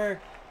the error,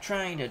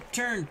 trying to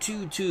turn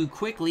 2-2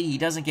 quickly. He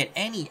doesn't get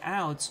any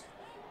outs.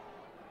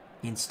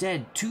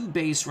 Instead, 2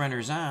 base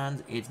runners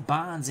on. It's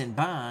Bonds and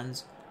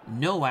Bonds.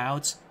 No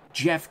outs.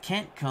 Jeff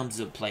Kent comes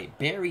to play.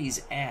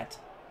 Barry's at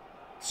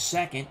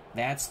second.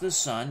 That's the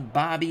son.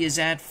 Bobby is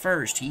at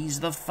first. He's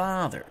the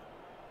father.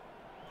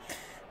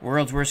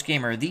 World's Worst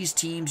Game. Are these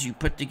teams you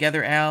put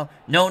together, Al?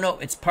 No,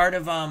 it's part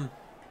of,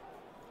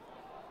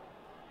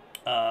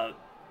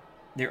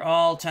 they're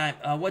all time,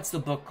 what's the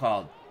book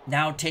called?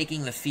 Now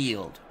Taking the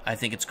Field, I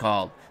think it's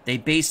called. They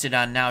based it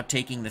on Now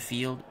Taking the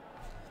Field.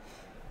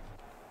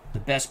 The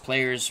best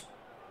players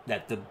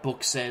that the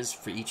book says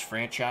for each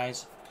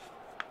franchise.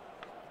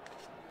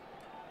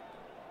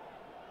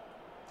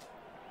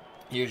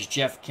 Here's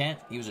Jeff Kent.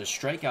 He was a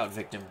strikeout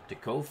victim to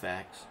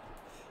Koufax.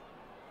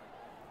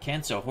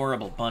 Kent's a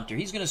horrible bunter.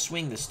 He's going to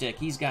swing the stick.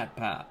 He's got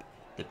pop.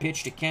 The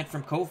pitch to Kent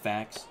from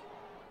Koufax.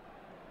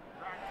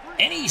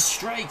 And he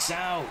strikes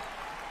out.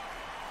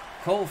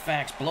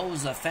 Koufax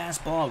blows the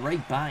fastball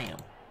right by him.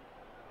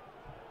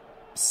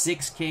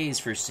 6 Ks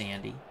for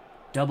Sandy.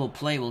 Double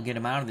play will get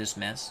him out of this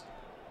mess,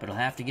 but he'll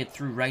have to get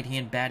through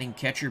right-hand batting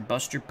catcher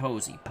Buster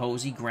Posey.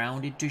 Posey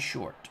grounded to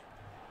short.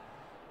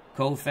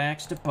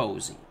 Koufax to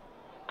Posey.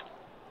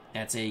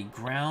 That's a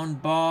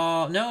ground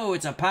ball. No,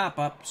 it's a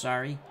pop-up.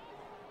 Sorry.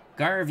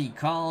 Garvey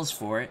calls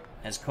for it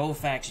as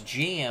Koufax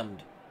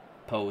jammed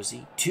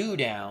Posey. 2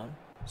 down.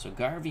 So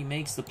Garvey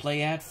makes the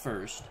play at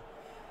first.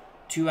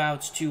 2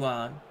 outs, 2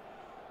 on.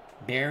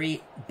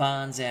 Barry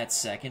Bonds at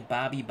second.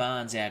 Bobby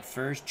Bonds at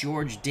first.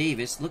 George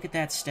Davis, look at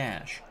that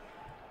stash.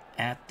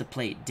 At the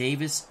plate.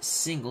 Davis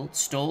singled,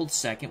 stole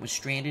second, was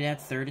stranded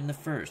at third in the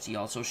first. He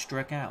also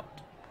struck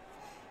out.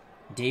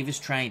 Davis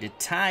trying to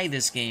tie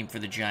this game for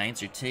the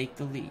Giants or take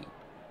the lead.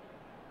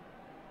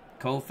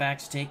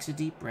 Koufax takes a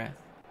deep breath.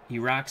 He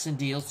rocks and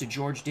deals to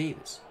George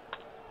Davis.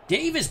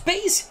 Davis,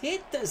 base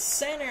hit the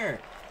center.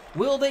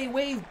 Will they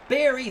wave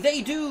Barry?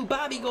 They do.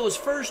 Bobby goes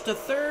first to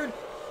third.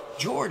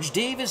 George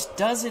Davis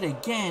does it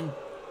again.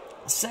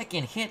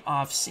 Second hit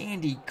off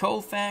Sandy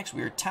Koufax.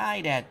 We're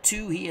tied at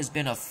 2. He has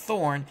been a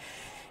thorn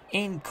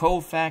in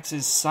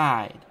Koufax's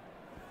side.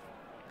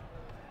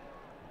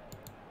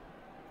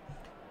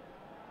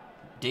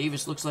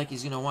 Davis looks like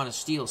he's going to want to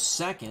steal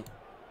second.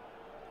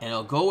 And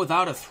he'll go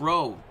without a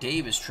throw.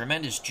 Davis,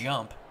 tremendous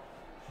jump.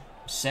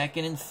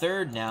 Second and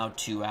third now,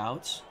 2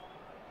 outs.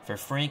 For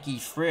Frankie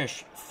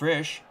Frisch.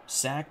 Frisch,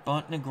 sack,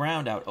 bunt, and a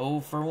ground out. 0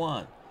 for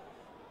 1.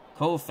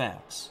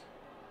 Koufax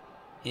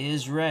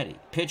is ready.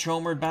 Pitch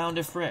homeward bound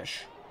to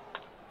Frisch.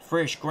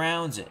 Frisch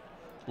grounds it.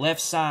 Left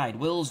side.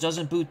 Wills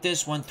doesn't boot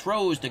this one.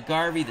 Throws to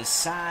Garvey. The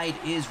side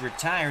is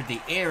retired.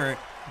 The error,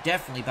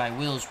 definitely by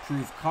Wills,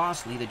 proved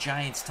costly. The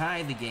Giants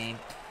tie the game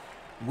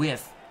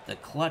with the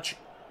clutch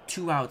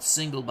 2-out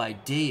single by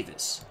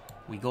Davis.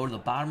 We go to the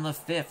bottom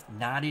of the 5th,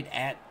 knotted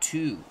at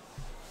 2.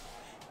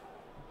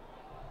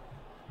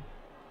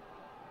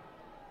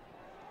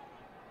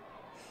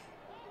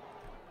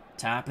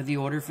 Top of the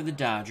order for the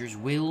Dodgers,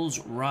 Wills,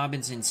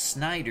 Robinson,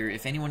 Snyder.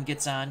 If anyone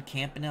gets on,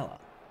 Campanella.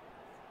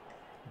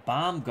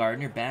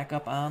 Baumgartner back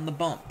up on the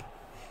bump.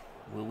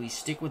 Will we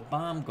stick with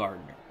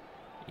Baumgartner?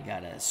 You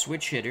got a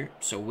switch hitter,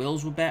 so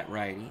Wills will bat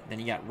righty. Then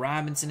you got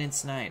Robinson and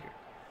Snyder.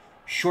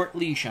 Short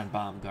leash on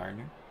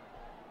Baumgartner.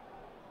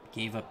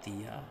 Gave up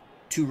the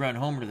 2-run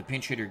homer to the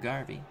pinch hitter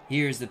Garvey.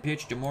 Here's the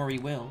pitch to Maury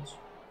Wills.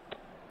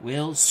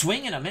 Wills,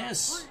 swing and a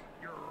miss.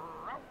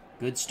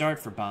 Good start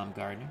for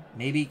Baumgartner.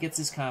 Maybe he gets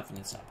his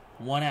confidence up.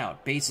 1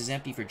 out. Base is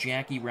empty for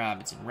Jackie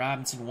Robinson.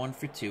 Robinson 1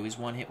 for 2. His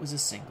 1 hit was a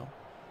single.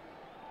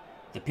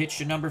 The pitch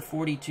to number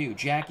 42,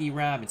 Jackie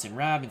Robinson.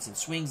 Robinson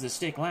swings the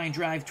stick, line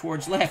drive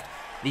towards left.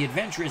 The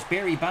adventurous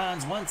Barry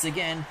Bonds once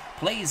again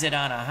plays it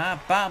on a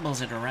hop, bobbles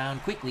it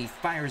around, quickly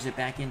fires it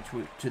back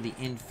into the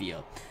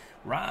infield.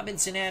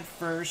 Robinson at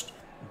first.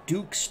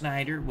 Duke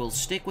Snyder will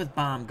stick with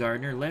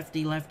Baumgartner.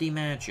 Lefty-lefty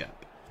matchup.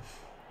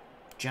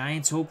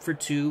 Giants hope for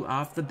 2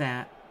 off the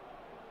bat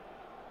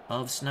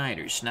of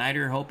Snyder.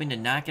 Snyder hoping to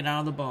knock it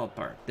out of the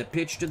ballpark. The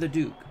pitch to the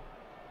Duke.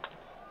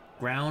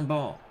 Ground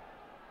ball.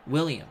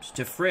 Williams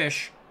to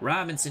Frisch.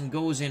 Robinson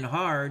goes in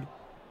hard.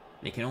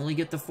 They can only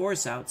get the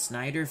force out.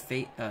 Snyder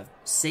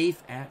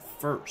safe at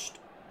first.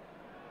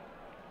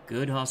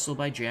 Good hustle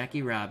by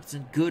Jackie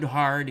Robinson. Good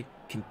hard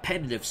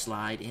competitive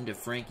slide into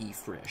Frankie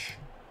Frisch.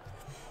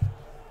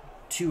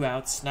 2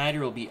 outs.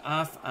 Snyder will be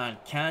off on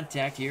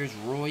contact. Here's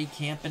Roy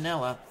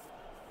Campanella.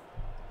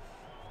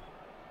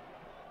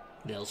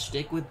 They'll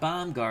stick with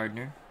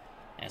Baumgartner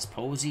as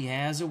Posey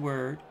has a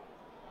word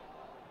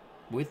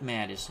with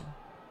Madison.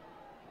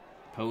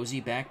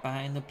 Posey back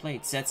behind the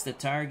plate. Sets the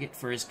target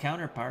for his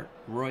counterpart,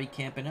 Roy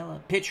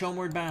Campanella. Pitch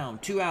homeward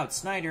bound. 2 outs.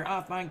 Snyder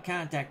off on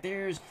contact.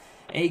 There's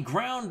a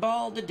ground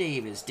ball to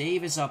Davis.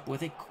 Davis up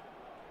with it.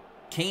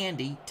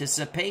 Candy to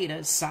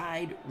Cepeda.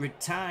 Side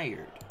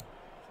retired.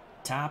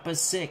 Top of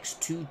 6.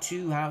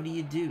 2-2. How do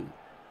you do?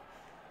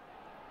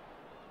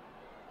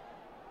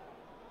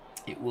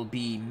 It will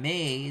be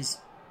Mays,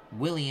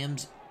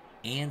 Williams,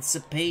 and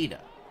Cepeda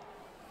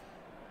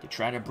to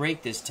try to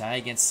break this tie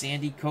against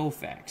Sandy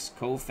Koufax.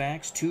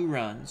 Koufax, 2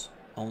 runs,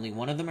 only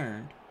 1 of them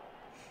earned.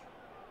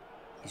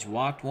 He's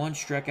walked 1,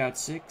 struck out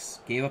 6,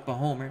 gave up a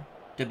homer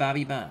to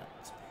Bobby Bonds.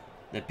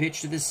 The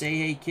pitch to the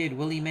Say-Hey kid,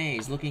 Willie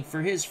Mays, looking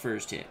for his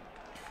first hit.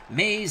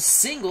 Mays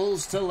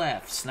singles to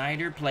left.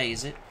 Snyder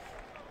plays it,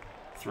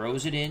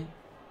 throws it in.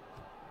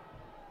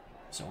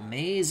 So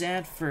Mays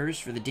at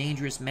first for the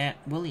dangerous Matt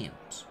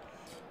Williams.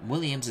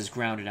 Williams is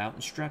grounded out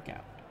and struck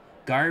out.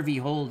 Garvey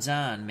holds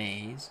on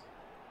Mays.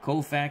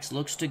 Koufax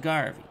looks to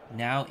Garvey.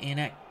 Now in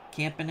at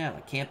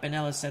Campanella.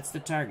 Campanella sets the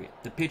target.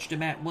 The pitch to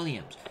Matt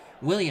Williams.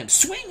 Williams,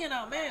 swing and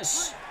a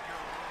miss.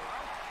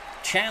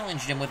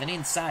 Challenged him with an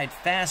inside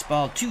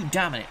fastball. Too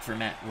dominant for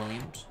Matt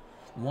Williams.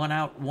 1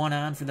 out, 1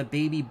 on for the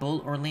baby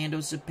bull Orlando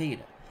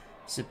Cepeda.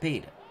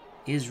 Cepeda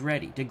is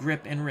ready to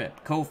grip and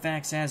rip.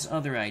 Koufax has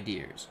other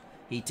ideas.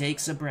 He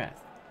takes a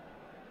breath.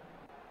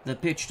 The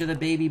pitch to the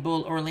baby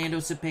bull Orlando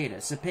Cepeda.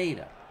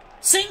 Cepeda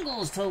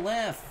singles to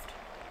left.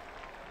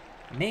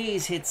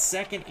 Mays hits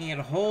second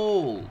and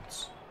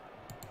holds.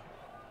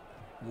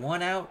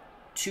 1 out,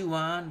 2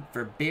 on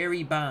for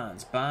Barry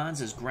Bonds.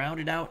 Bonds is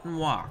grounded out and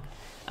walked.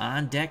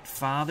 On deck,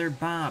 Father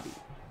Bobby.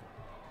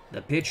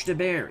 The pitch to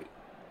Barry.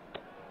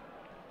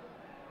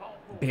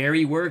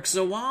 Barry works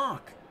a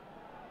walk.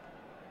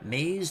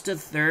 Mays to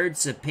third,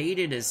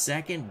 Cepeda to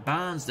second,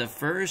 Bonds to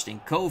first,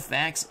 and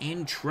Koufax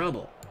in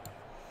trouble.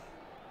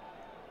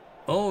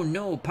 Oh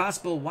no,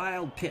 possible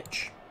wild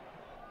pitch.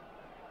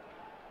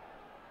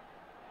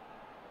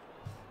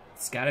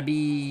 It's gotta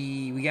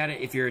be,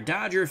 if you're a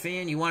Dodger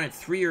fan, you want it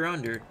 3 or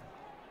under.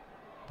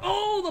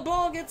 Oh, the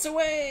ball gets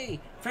away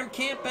from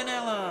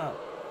Campanella.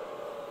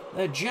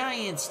 The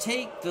Giants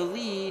take the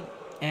lead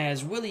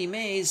as Willie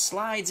Mays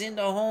slides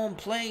into home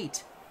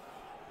plate.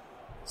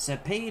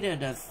 Cepeda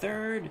to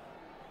third.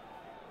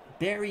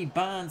 Barry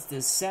Bonds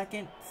to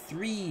second.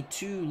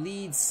 3-2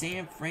 lead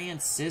San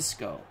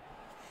Francisco.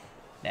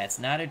 That's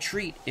not a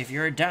treat if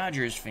you're a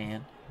Dodgers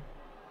fan.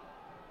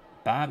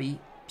 Bobby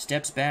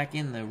steps back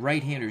in the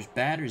right-hander's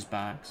batter's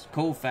box.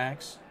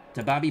 Koufax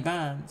to Bobby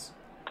Bonds.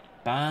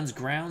 Bonds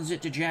grounds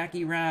it to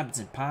Jackie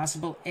Robinson.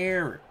 Possible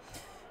error.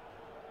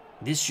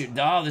 This is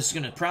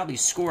going to probably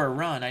score a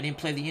run. I didn't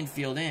play the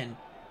infield in.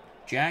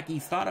 Jackie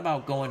thought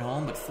about going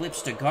home, but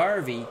flips to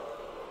Garvey.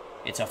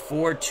 It's a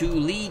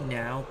 4-2 lead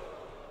now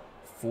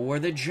for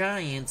the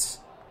Giants.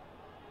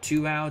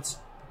 2 outs.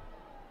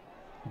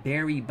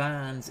 Barry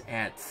Bonds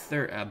at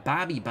third.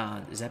 Bobby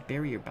Bonds. Is that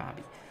Barry or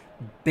Bobby?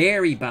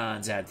 Barry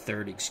Bonds at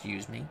third,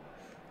 excuse me.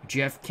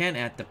 Jeff Kent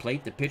at the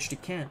plate. The pitch to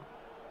Kent.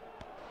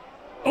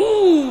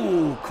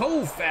 Ooh!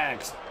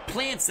 Koufax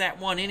plants that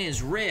one in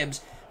his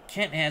ribs.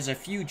 Kent has a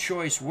few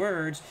choice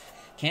words.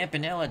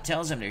 Campanella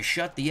tells him to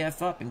shut the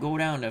F up and go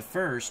down to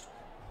first.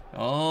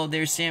 Oh,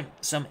 there's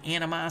some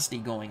animosity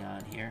going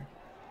on here.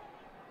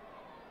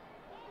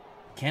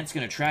 Kent's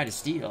going to try to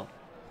steal.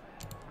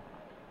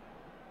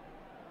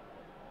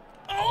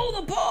 Oh,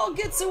 the ball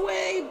gets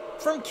away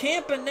from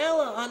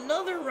Campanella.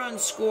 Another run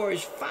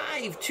scores.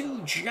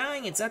 5-2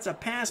 Giants. That's a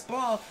pass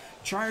ball.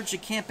 Charge to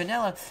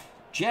Campanella.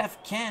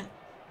 Jeff Kent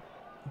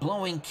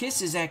blowing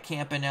kisses at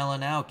Campanella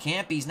now.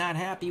 Campy's not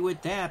happy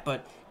with that,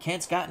 but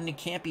Kent's gotten to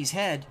Campy's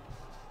head.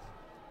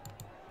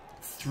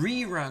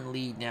 3-run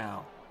lead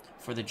now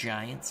for the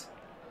Giants.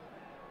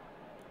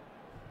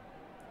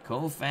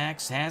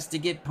 Koufax has to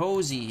get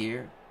Posey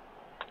here.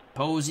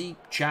 Posey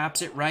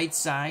chops it right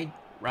side.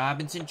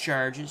 Robinson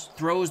charges.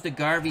 Throws the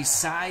Garvey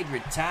side.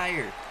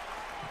 Retired.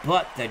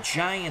 But the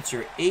Giants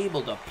are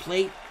able to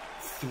plate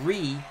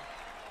 3.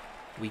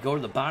 We go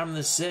to the bottom of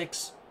the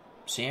 6th.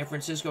 San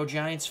Francisco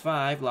Giants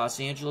 5. Los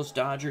Angeles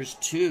Dodgers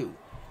 2.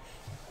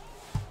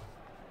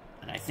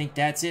 And I think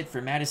that's it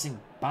for Madison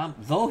Baum.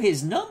 Though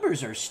his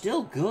numbers are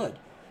still good.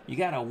 You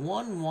got a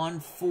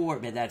 1-1-4.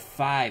 But that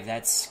 5,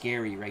 that's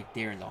scary right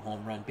there in the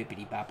home run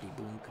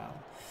bippity-boppity-boom column.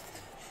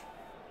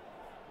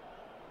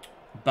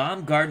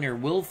 Baumgartner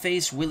will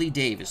face Willie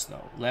Davis,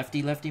 though.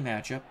 Lefty-lefty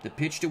matchup. The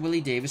pitch to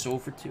Willie Davis, 0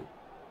 for 2.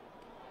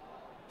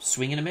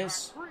 Swing and a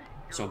miss.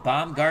 So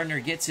Baumgartner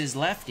gets his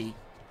lefty.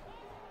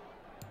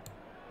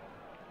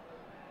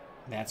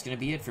 That's going to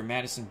be it for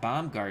Madison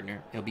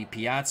Baumgartner. It'll be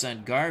Piazza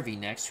and Garvey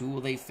next. Who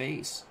will they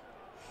face?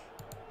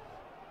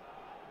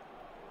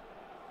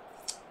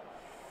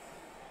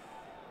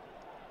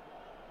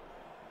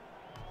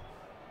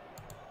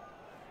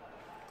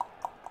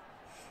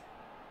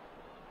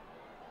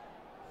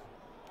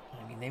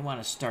 They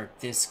want to start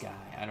this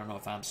guy. I don't know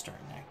if I'm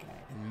starting that guy.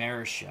 And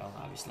Marichal,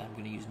 obviously, I'm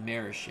going to use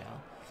Marichal.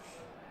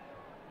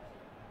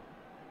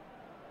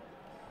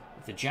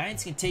 If the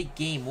Giants can take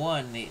game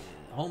 1, the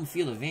home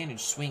field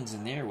advantage swings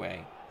in their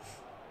way.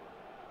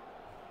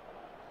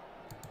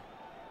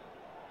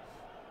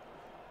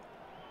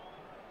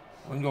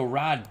 We're going to go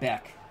Rod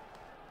Beck.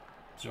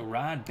 So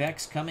Rod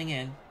Beck's coming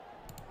in.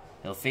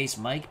 He'll face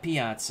Mike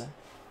Piazza.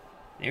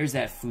 There's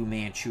that Fu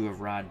Manchu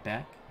of Rod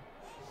Beck.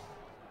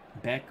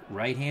 Beck,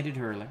 right-handed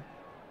hurler.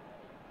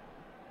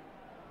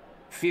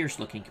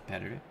 Fierce-looking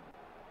competitor.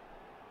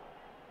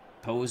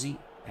 Posey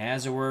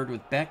has a word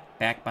with Beck.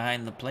 Back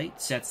behind the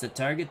plate. Sets the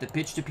target. The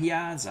pitch to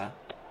Piazza.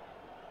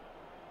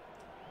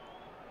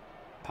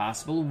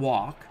 Possible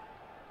walk.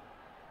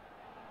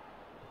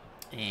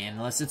 And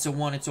unless it's a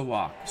 1, it's a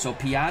walk. So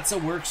Piazza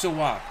works a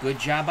walk. Good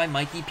job by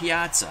Mikey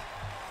Piazza.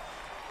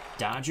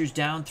 Dodgers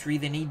down 3.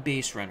 They need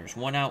base runners.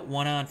 1 out,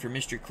 1 on for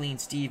Mr. Clean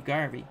Steve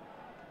Garvey.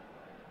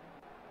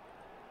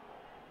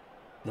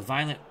 The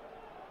violent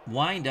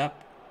wind-up.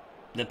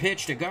 The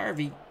pitch to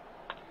Garvey.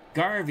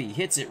 Garvey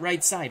hits it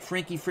right side.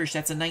 Frankie Frisch,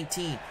 that's a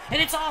 19.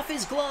 And it's off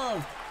his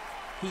glove.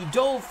 He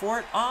dove for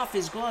it. Off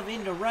his glove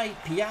into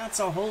right.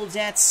 Piazza holds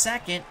at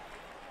second.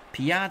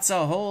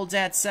 Piazza holds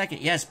at second.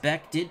 Yes,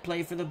 Beck did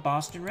play for the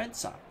Boston Red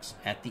Sox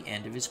at the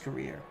end of his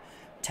career.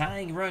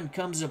 Tying run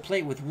comes to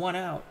plate with 1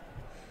 out.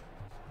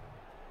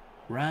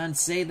 Ron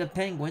Say the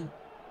Penguin.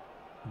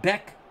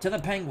 Beck to the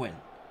Penguin.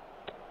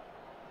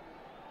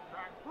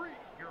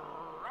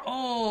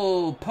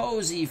 Oh,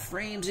 Posey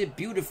frames it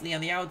beautifully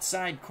on the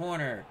outside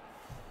corner.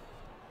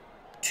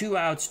 2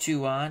 outs,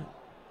 2 on.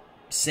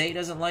 Say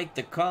doesn't like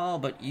the call,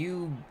 but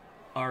you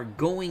are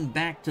going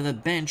back to the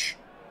bench,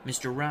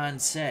 Mr. Ron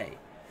Say.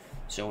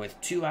 So with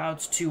 2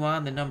 outs, 2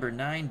 on, the number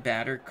 9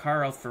 batter,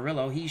 Carl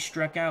Furillo, he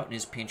struck out in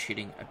his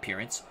pinch-hitting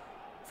appearance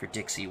for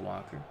Dixie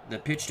Walker. The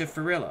pitch to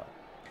Furillo.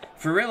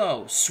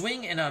 Furillo,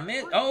 swing and a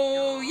miss.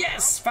 Oh,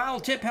 yes! Foul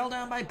tip held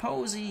down by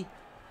Posey.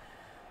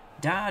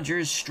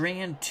 Dodgers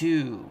strand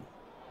 2.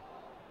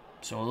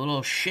 So a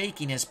little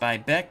shakiness by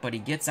Beck, but he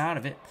gets out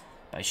of it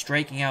by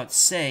striking out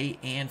Say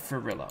and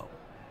Furillo.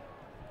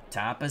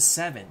 Top of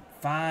 7.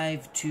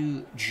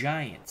 5-2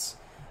 Giants.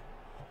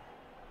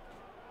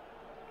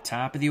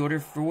 Top of the order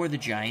for the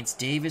Giants.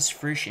 Davis,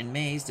 Frisch, and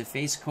Mays to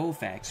face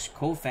Koufax.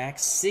 Koufax,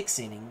 6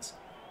 innings.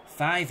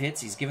 5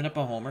 hits. He's given up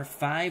a homer.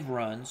 5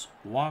 runs.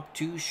 Walked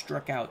 2.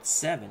 Struck out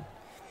 7.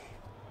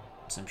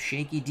 Some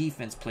shaky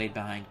defense played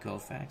behind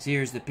Koufax.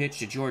 Here's the pitch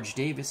to George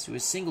Davis, who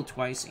has singled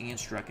twice and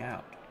struck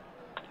out.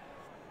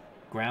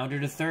 Grounder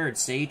to third.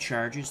 Say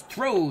charges.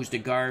 Throws to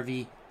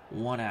Garvey.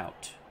 1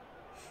 out.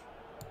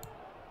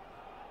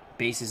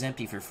 Base is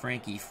empty for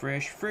Frankie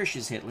Frisch. Frisch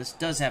is hitless.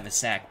 Does have a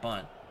sac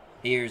bunt.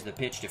 Here's the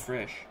pitch to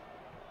Frisch.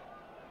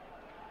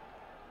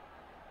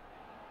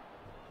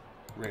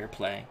 Rare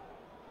play.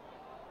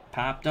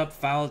 Popped up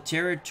foul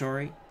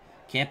territory.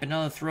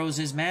 Campanella throws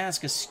his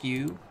mask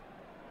askew.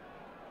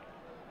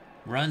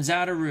 Runs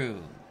out of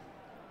room.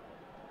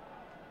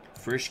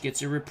 Frisch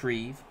gets a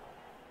reprieve.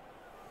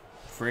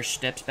 Frisch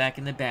steps back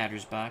in the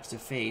batter's box to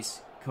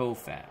face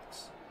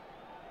Koufax.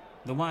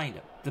 The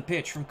windup. The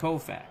pitch from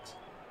Koufax.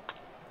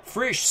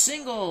 Frisch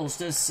singles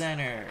to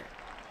center.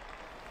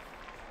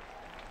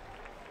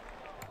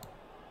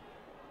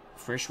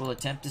 Frisch will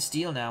attempt to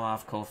steal now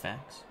off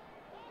Koufax.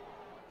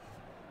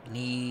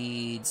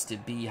 Needs to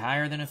be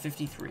higher than a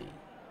 53.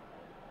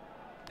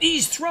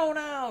 He's thrown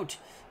out.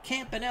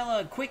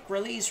 Campanella, quick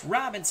release.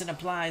 Robinson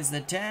applies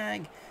the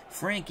tag.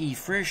 Frankie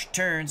Frisch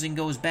turns and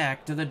goes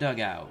back to the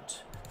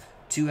dugout.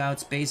 2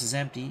 outs, base is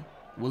empty.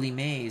 Willie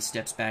Mays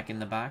steps back in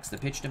the box. The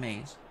pitch to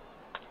Mays.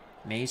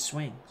 Mays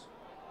swings.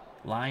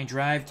 Line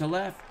drive to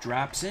left.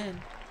 Drops in.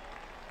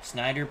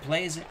 Snyder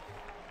plays it.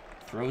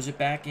 Throws it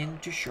back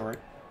into short.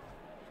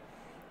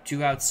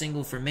 2 out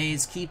single for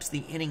Mays. Keeps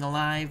the inning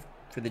alive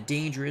for the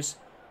dangerous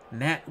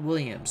Matt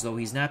Williams, though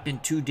he's not been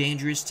too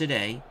dangerous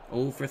today.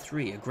 0 for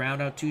 3, a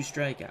ground out, 2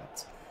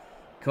 strikeouts.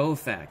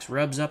 Koufax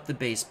rubs up the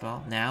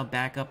baseball, now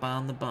back up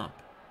on the bump.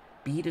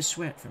 Bead a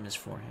sweat from his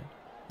forehead.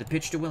 The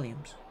pitch to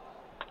Williams.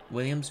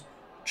 Williams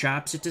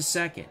chops it to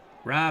second.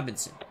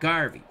 Robinson,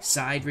 Garvey,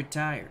 side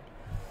retired.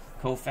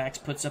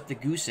 Koufax puts up the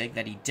goose egg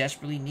that he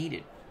desperately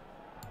needed.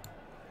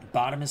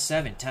 Bottom of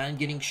 7, time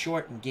getting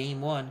short in game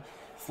 1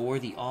 for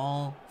the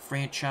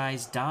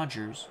all-franchise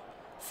Dodgers.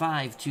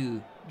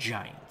 5-2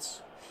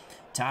 Giants.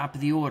 Top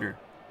of the order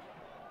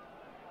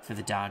for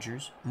the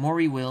Dodgers.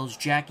 Maury Wills,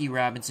 Jackie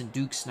Robinson,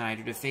 Duke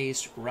Snyder to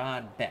face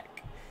Rod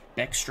Beck.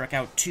 Beck struck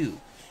out 2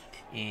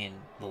 in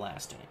the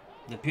last inning.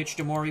 The pitch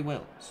to Maury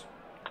Wills.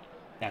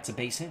 That's a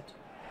base hit.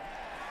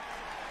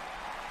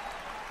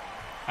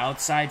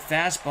 Outside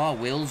fastball.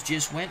 Wills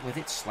just went with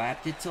it.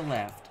 Slapped it to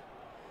left.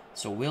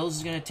 So Wills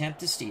is going to attempt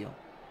to steal.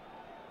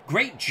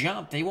 Great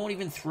jump. They won't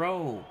even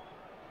throw.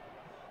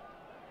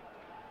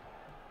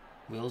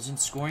 Wills in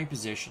scoring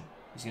position.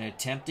 He's going to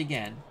attempt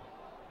again.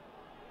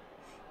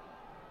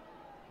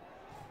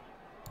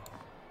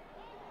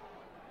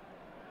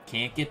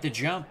 Can't get the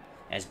jump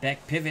as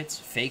Beck pivots,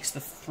 fakes the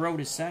throw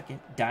to second.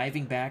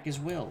 Diving back is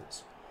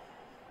Wills.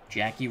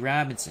 Jackie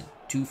Robinson,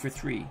 2 for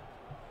 3.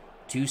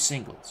 2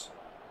 singles.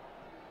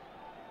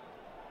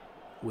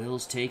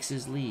 Wills takes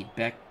his lead.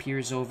 Beck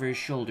peers over his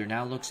shoulder.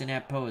 Now looks in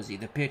at Posey.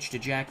 The pitch to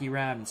Jackie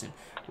Robinson.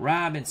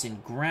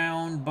 Robinson,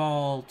 ground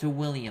ball to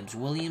Williams.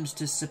 Williams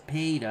to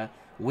Cepeda.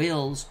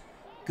 Wills,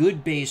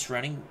 good base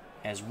running,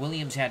 as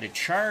Williams had to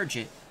charge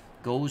it,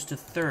 goes to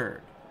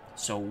third.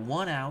 So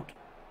 1 out.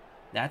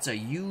 That's a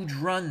huge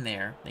run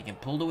there. They can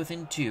pull to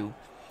within 2.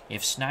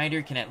 If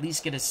Snyder can at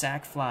least get a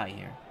sac fly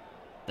here.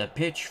 The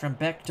pitch from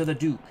Beck to the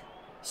Duke.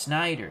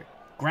 Snyder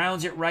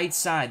grounds it right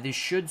side. This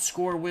should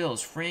score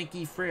Wills.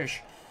 Frankie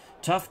Frisch.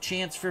 Tough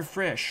chance for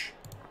Frisch.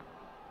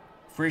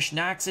 Frisch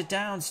knocks it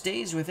down,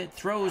 stays with it,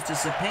 throws to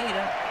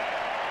Cepeda.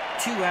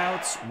 2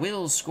 outs.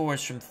 Wills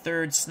scores from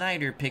third.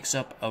 Snyder picks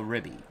up a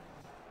ribby.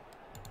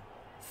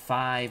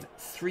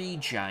 5-3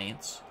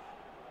 Giants.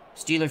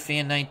 Steeler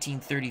fan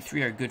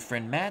 1933, our good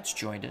friend Matt's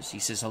joined us. He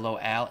says hello,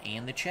 Al,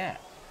 and the chat.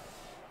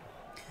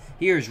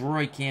 Here's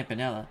Roy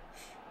Campanella.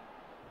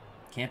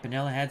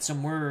 Campanella had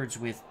some words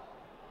with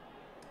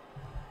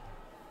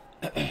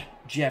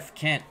Jeff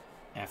Kent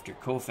after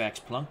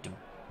Koufax plunked him.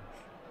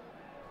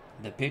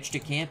 The pitch to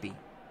Campy.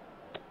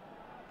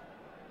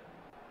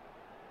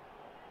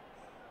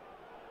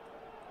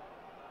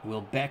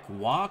 Will Beck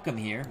walk him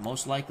here?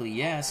 Most likely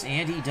yes,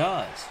 and he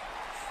does.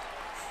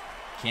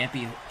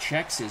 Campy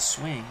checks his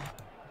swing.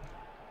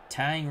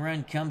 Tying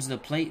run comes to the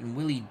plate, and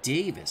Willie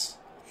Davis.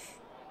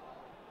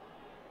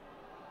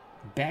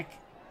 Beck,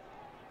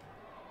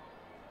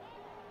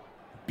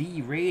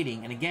 B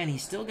rating, and again,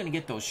 he's still going to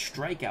get those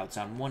strikeouts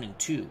on 1 and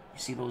 2. You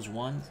see those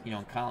ones,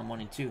 in column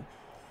 1 and 2.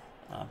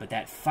 But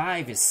that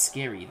 5 is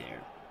scary there.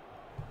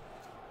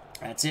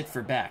 That's it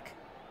for Beck.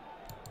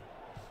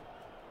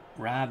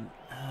 Rob,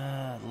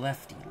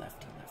 lefty.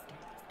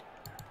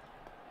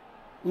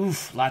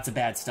 Oof, lots of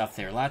bad stuff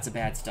there. Lots of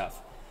bad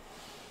stuff.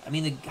 I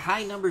mean, the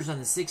high numbers on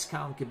the 6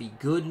 column could be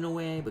good in a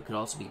way, but could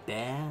also be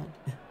bad.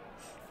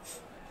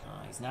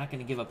 He's not going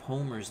to give up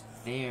homers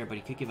there, but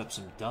he could give up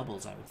some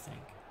doubles, I would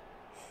think.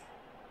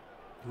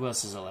 Who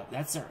else is alive?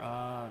 That's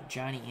our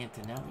Johnny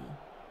Antonelli.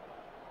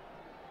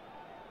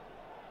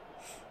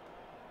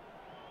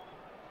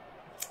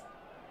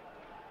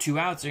 Two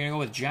outs. They're going to go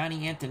with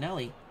Johnny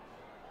Antonelli.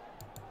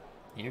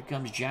 Here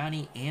comes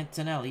Johnny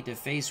Antonelli to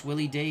face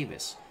Willie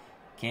Davis.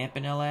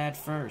 Campanella at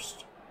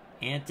first.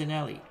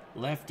 Antonelli,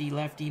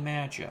 lefty-lefty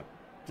matchup.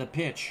 The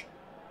pitch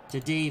to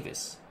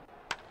Davis.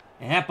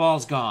 And that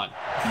ball's gone.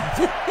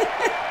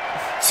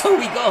 So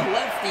we go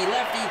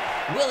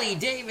lefty. Willie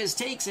Davis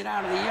takes it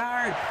out of the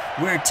yard.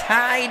 We're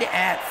tied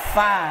at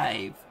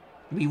 5.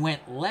 We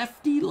went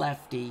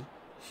lefty.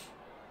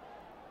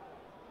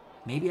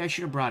 Maybe I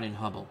should have brought in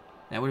Hubble.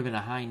 That would have been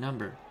a high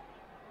number.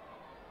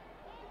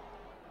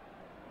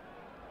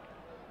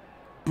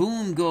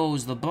 Boom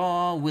goes the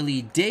ball.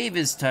 Willie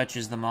Davis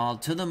touches them all.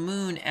 To the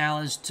moon,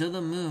 Alice, to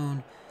the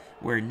moon.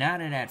 We're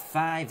knotted at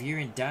 5 here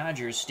in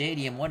Dodger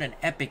Stadium. What an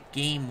epic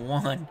game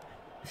 1.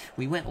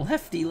 We went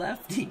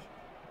lefty.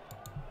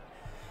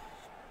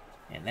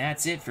 And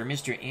that's it for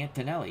Mr.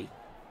 Antonelli.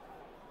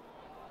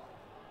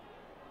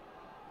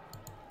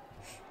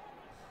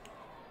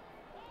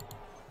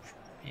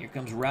 Here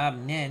comes Rob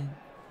Nen,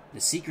 the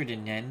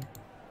secreted Nen,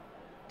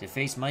 to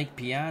face Mike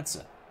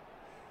Piazza.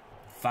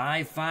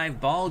 5-5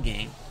 ball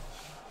game.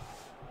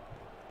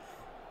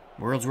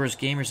 World's Worst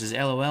Gamer says,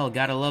 LOL,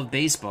 gotta love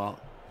baseball.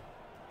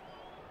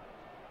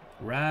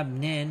 Rob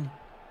Nen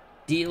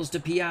deals to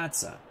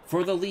Piazza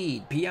for the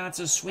lead.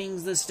 Piazza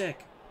swings the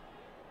stick.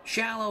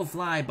 Shallow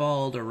fly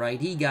ball to right.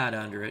 He got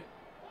under it.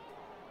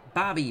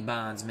 Bobby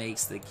Bonds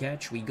makes the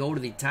catch. We go to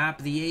the top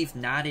of the 8th,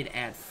 knotted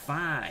at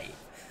 5.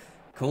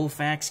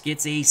 Koufax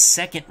gets a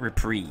second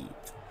reprieve.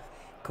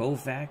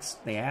 Koufax,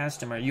 they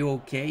asked him, are you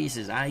okay? He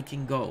says, I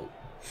can go.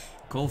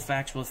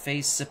 Koufax will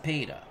face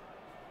Cepeda,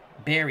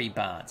 Barry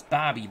Bonds,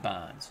 Bobby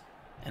Bonds,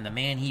 and the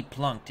man he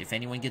plunked, if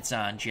anyone gets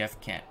on, Jeff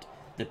Kent.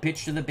 The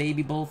pitch to the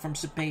baby bull from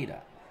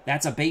Cepeda.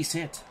 That's a base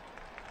hit.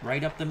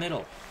 Right up the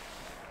middle.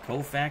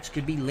 Koufax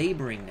could be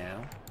laboring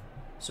now.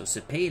 So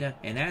Cepeda,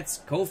 and that's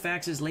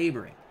Koufax is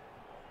laboring.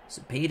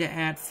 Cepeda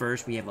at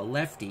first. We have a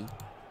lefty.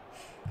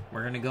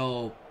 We're going to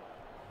go...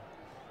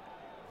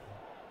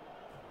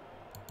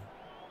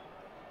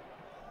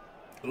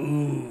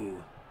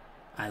 Ooh.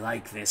 I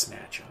like this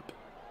matchup.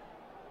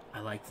 I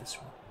like this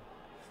one.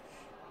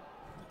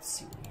 Let's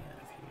see what we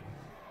have here.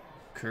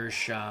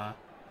 Kershaw.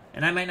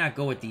 And I might not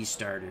go with these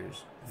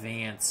starters.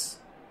 Vance,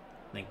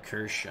 then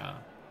Kershaw.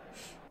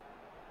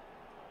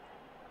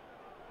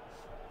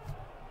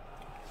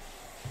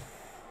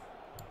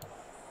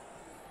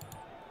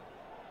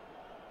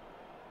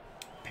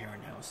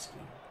 Peronowski.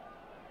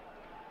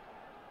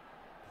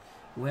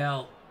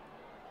 Well,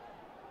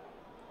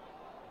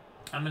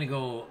 I'm going to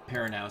go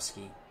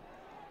Peronowski.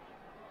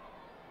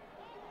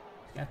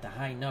 He's got the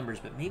high numbers,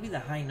 but maybe the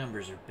high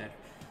numbers are better.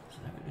 So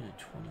that would have been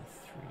a 23.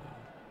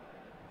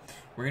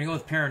 We're going to go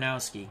with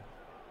Peronowski.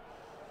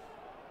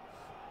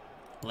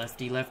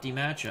 Lefty-lefty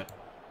matchup.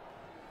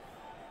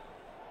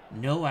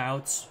 No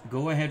outs.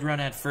 Go-ahead run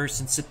at first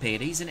in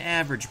Cepeda. He's an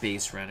average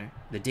base runner.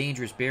 The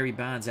dangerous Barry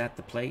Bonds at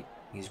the plate.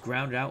 He's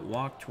grounded out,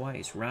 walked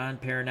twice. Ron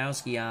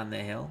Peronowski on the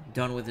hill.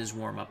 Done with his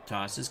warm-up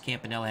tosses.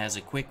 Campanella has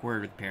a quick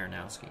word with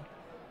Peronowski.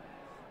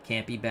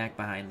 Campy back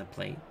behind the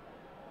plate.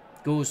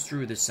 Goes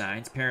through the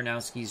signs.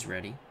 Peronowski's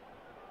ready.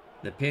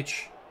 The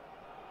pitch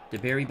to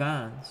Barry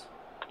Bonds.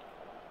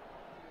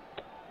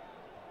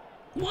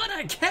 What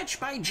a catch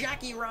by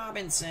Jackie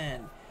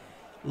Robinson.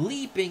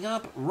 Leaping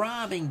up,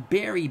 robbing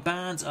Barry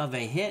Bonds of a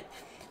hit.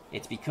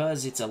 It's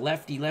because it's a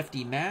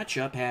lefty-lefty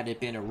matchup. Had it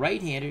been a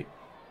right-handed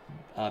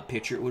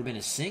pitcher, it would have been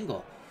a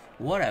single.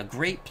 What a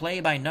great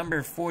play by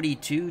number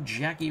 42,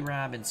 Jackie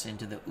Robinson,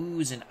 to the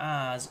oohs and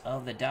ahs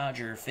of the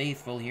Dodger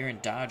faithful here in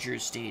Dodger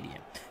Stadium.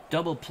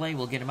 Double play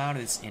will get him out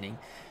of this inning.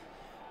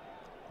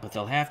 But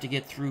they'll have to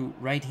get through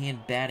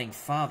right-hand batting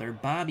father,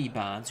 Bobby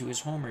Bonds, who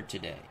is homered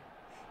today.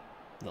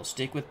 They'll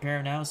stick with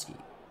Peronowski.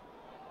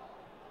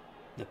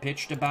 The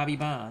pitch to Bobby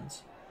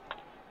Bonds.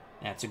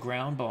 That's a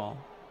ground ball.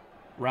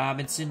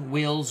 Robinson,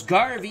 Wills,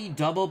 Garvey,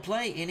 double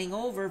play, inning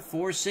over,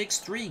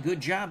 4-6-3.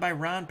 Good job by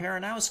Ron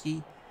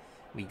Peronowski.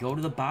 We go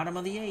to the bottom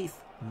of the 8th,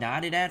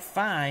 knotted at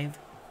 5.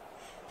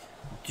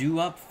 Due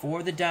up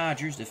for the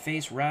Dodgers to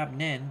face Rob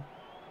Nen.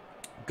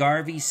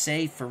 Garvey,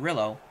 Say,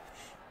 Ferrillo.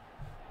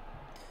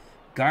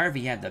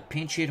 Garvey had the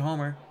pinch hit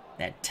homer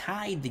that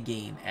tied the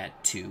game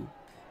at 2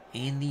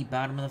 in the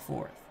bottom of the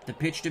 4th. The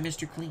pitch to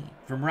Mr. Clean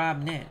from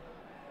Rob Nen.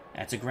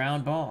 That's a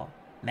ground ball.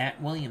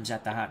 Matt Williams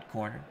at the hot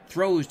corner.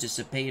 Throws to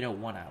Cepeda,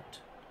 1 out.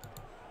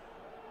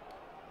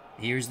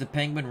 Here's the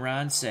Penguin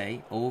Ron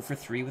Say, 0 for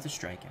 3 with a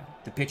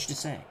strikeout. The pitch to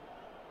Say.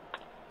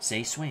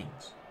 Say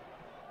swings.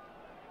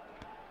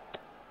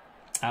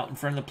 Out in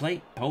front of the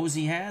plate.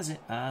 Posey has it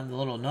on the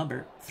little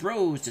number.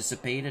 Throws to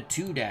Cepeda,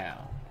 2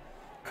 down.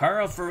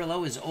 Carl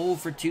Furillo is 0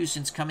 for 2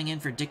 since coming in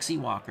for Dixie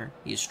Walker.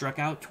 He has struck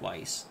out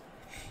twice.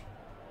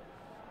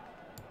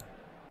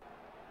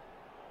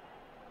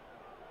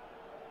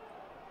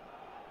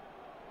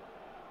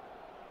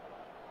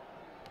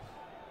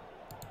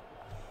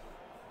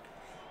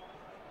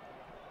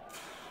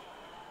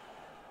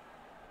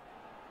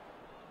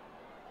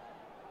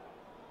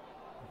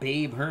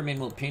 Babe Herman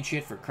will pinch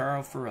hit for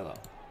Carl Furillo.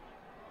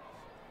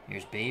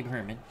 Here's Babe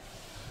Herman.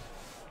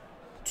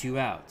 2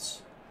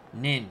 outs.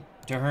 Nin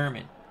to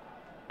Herman.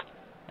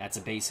 That's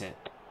a base hit.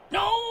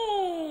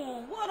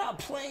 No! What a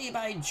play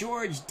by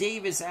George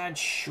Davis at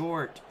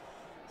short.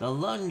 The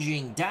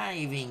lunging,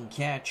 diving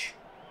catch.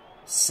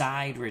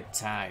 Side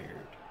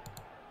retired.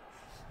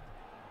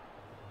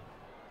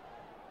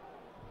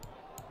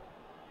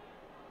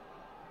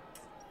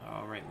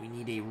 All right, we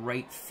need a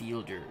right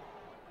fielder.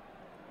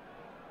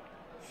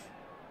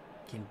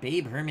 Can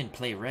Babe Herman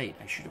play right?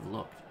 I should have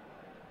looked.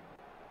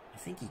 I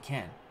think he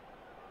can.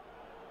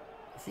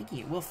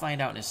 We'll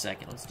find out in a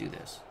second. Let's do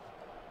this.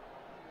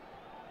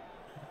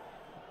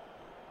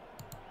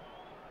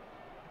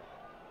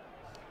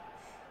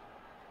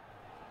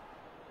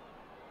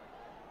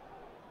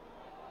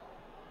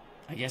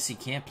 I guess he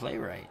can't play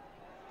right.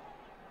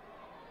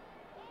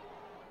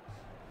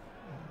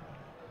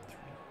 3,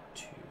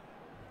 2,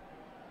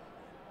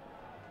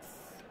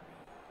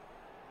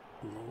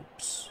 3.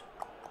 Lopes.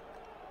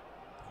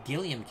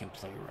 Gilliam can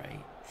play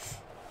right.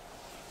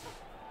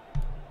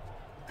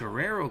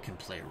 Guerrero can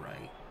play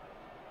right.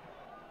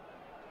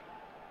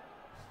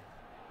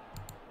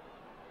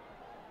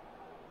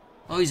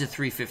 Oh, he's a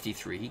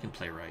 353. He can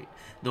play right.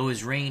 Though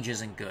his range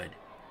isn't good.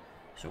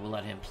 So we'll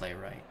let him play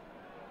right.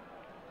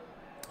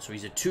 So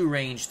he's a 2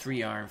 range,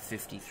 3 arm,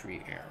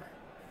 53 error.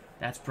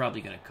 That's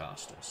probably going to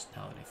cost us,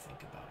 now that I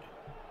think about it.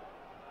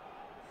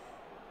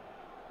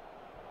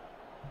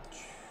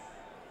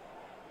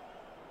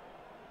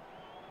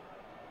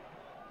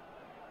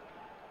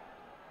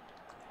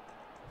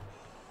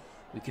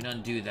 We can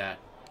undo that.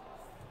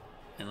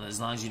 And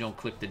as long as you don't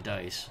click the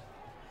dice.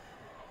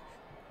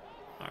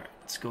 Alright,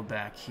 let's go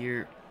back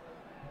here.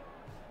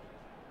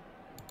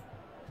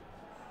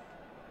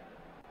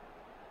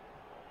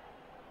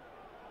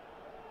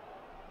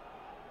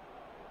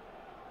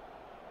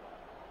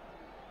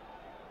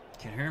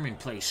 Can Herman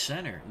play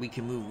center? We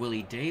can move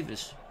Willie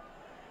Davis,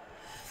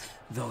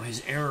 though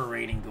his error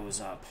rating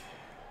goes up.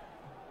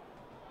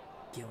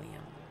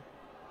 Gilliam.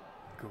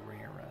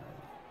 Guerrero.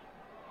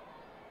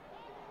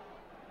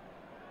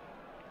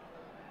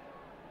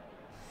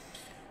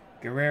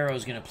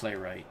 Guerrero's going to play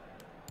right.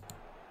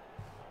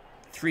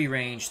 3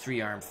 range,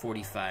 3 arm,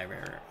 45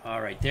 error.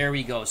 Alright, there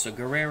we go. So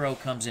Guerrero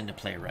comes into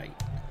play right.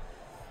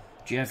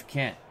 Jeff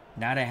Kent,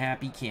 not a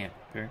happy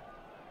camper.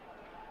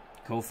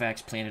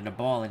 Koufax planted a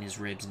ball in his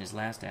ribs in his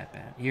last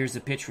at-bat. Here's the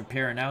pitch from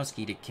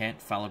Peronowski to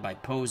Kent, followed by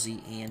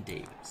Posey and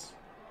Davis.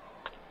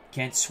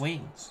 Kent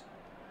swings.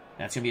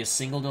 That's going to be a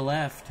single to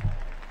left.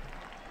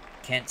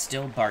 Kent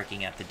still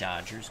barking at the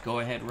Dodgers.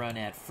 Go-ahead run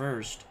at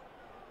first.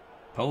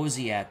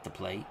 Posey at the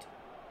plate.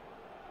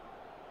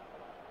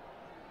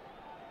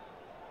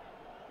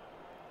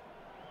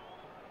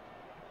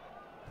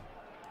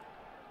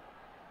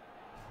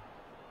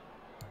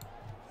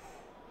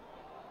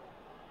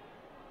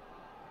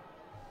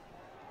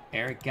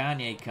 Eric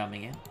Gagne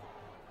coming in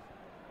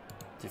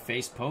to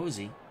face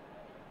Posey.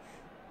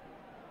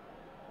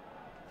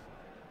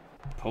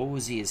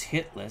 Posey is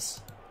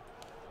hitless.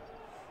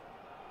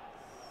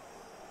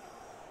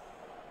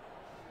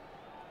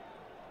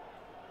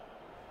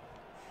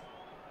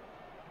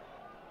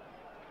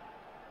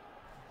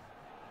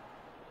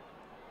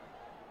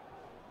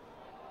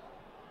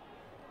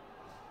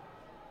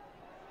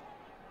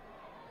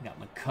 Got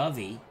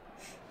McCovey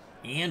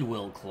and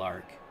Will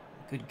Clark.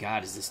 Good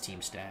God, is this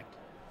team stacked.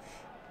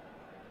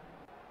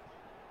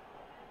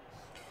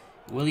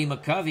 Willie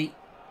McCovey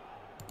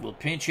will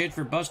pinch hit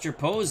for Buster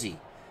Posey.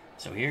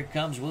 So here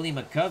comes Willie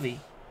McCovey.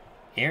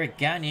 Eric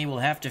Gagne will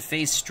have to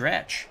face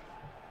Stretch.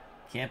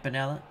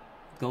 Campanella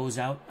goes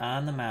out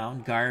on the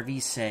mound.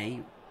 Garvey, Say,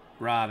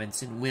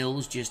 Robinson.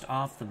 Wills just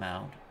off the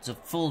mound. It's a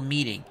full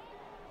meeting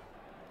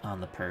on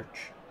the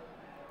perch.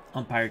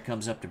 Umpire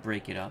comes up to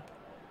break it up.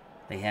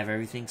 They have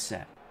everything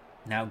set.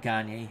 Now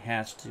Gagne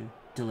has to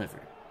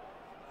deliver.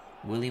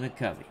 Willie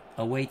McCovey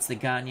awaits the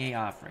Gagne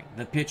offering.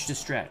 The pitch to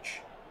Stretch.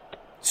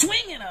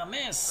 Swing and a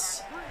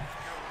miss.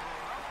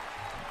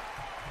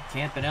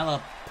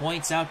 Campanella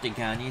points out to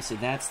Gagne, so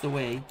that's the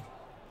way.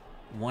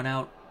 1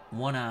 out,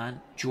 1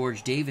 on.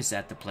 George Davis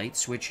at the plate.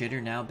 Switch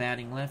hitter now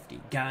batting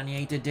lefty.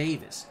 Gagne to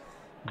Davis.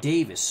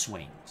 Davis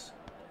swings.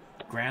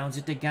 Grounds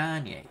it to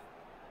Gagne.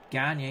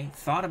 Gagne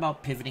thought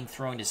about pivoting,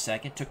 throwing to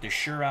second. Took the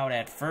sure out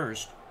at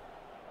first.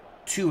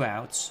 2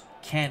 outs.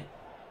 Kent,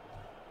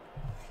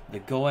 the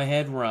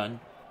go-ahead run.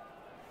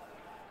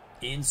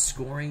 In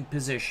scoring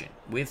position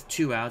with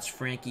 2 outs.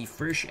 Frankie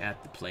Frisch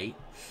at the plate.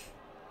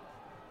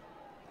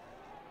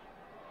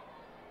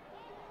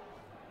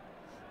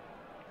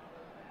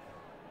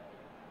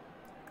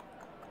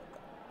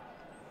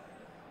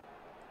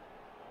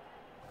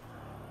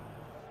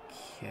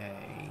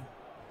 Okay.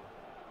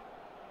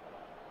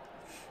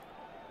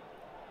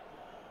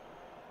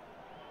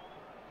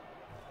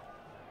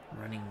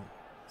 Running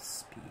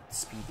speed.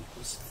 Speed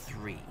equals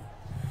 3.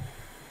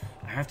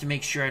 I have to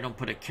make sure I don't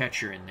put a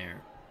catcher in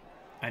there.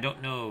 I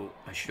don't know.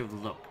 I should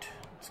have looked.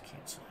 Let's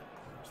cancel that.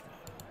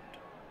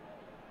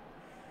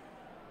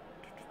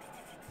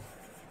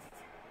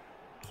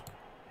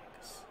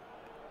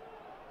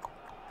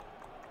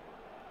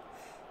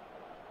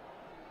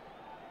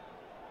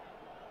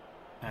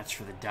 That's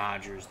for the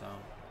Dodgers, though.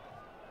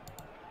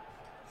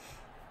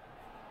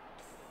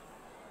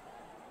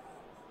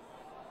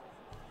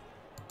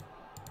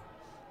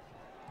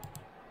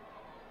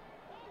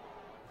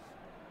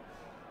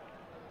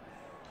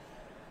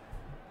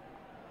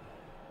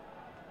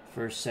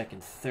 First,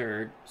 second,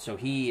 third. So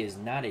he is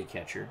not a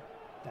catcher.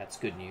 That's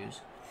good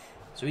news.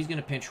 So he's going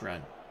to pinch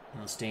run. And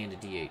he'll stay into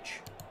DH.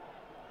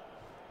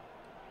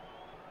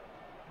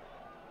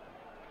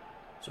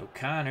 So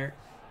Connor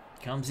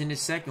comes into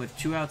second with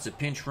 2 outs, a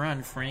pinch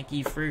run.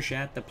 Frankie Frisch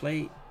at the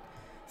plate.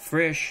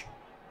 Frisch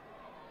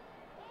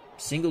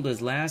singled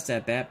his last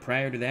at bat.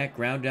 Prior to that,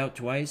 grounded out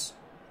twice.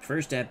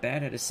 First at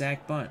bat had a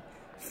sac bunt.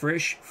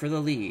 Frisch for the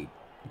lead.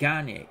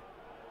 Gagne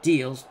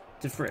deals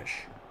to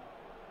Frisch.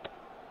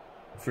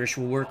 Frisch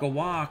will work a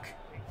walk.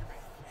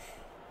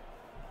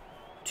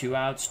 2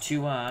 outs,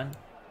 2 on.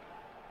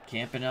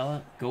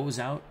 Campanella goes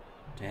out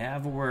to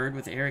have a word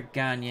with Eric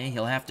Gagne.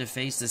 He'll have to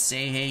face the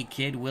Say Hey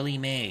kid, Willie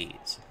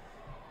Mays.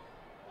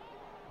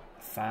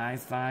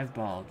 5-5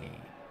 ball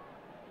game.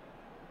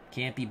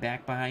 Can't be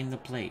back behind the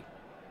plate.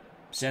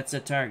 Sets a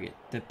target.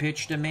 The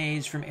pitch to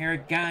Mays from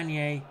Eric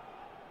Gagne.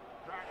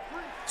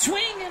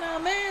 Swing and a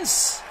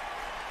miss.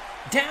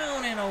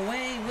 Down and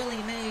away.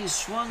 Willie Mays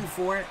swung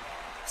for it.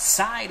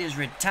 Side is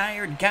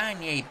retired.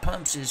 Gagne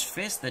pumps his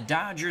fist. The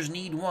Dodgers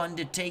need 1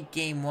 to take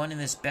game 1 in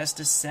this best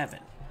of 7.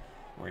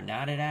 We're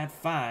knotted at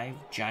 5.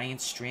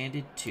 Giants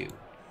stranded 2.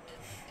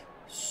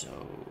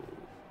 So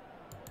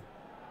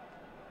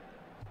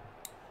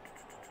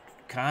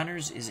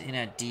Connors is in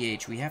at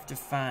DH. We have to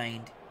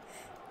find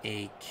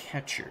a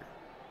catcher.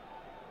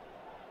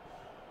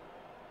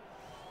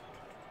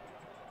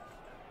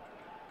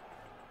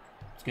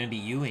 It's going to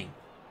be Ewing.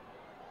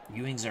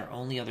 Ewing's our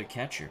only other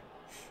catcher.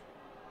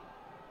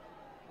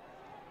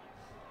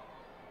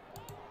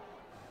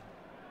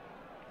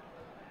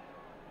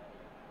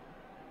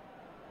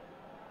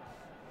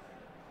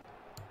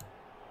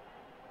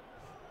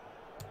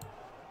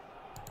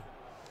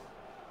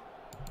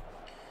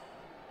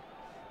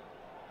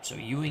 So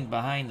Ewing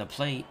behind the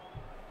plate.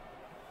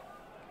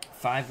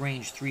 5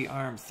 range, 3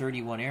 arm,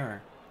 31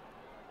 error.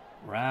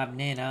 Rob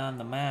Nin on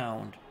the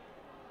mound.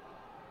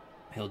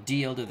 He'll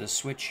deal to the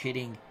switch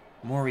hitting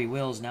Maury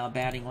Wills, now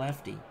batting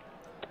lefty.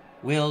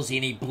 Wills,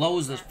 and he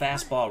blows the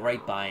fastball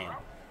right by him.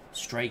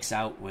 Strikes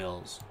out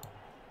Wills.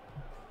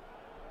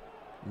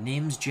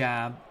 Nim's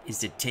job is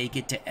to take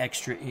it to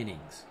extra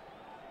innings.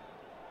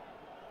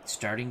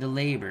 Starting to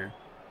labor.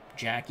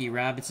 Jackie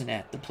Robinson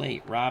at the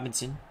plate.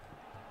 Robinson,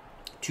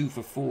 2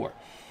 for 4.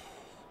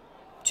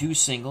 2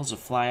 singles, a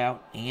flyout,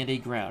 and a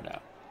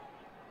groundout.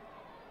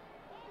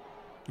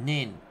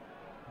 Nin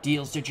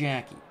deals to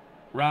Jackie.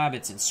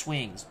 Robinson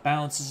swings,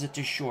 bounces it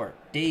to short.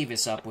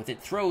 Davis up with it,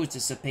 throws to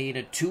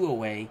Cepeda, 2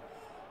 away.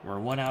 We're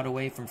 1 out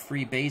away from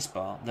free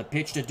baseball. The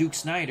pitch to Duke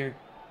Snider.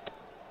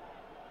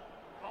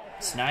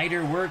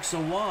 Snider works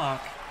a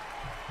walk.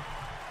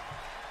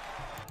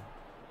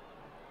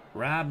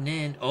 Rob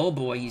Nin, oh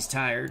boy, he's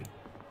tired.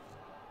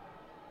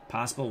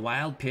 Possible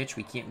wild pitch.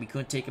 We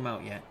couldn't take him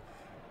out yet.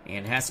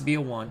 And it has to be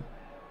a 1.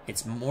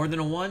 It's more than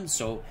a 1,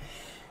 so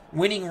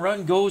winning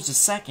run goes to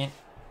second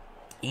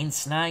in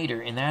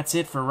Snider, and that's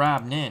it for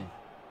Rob Nin.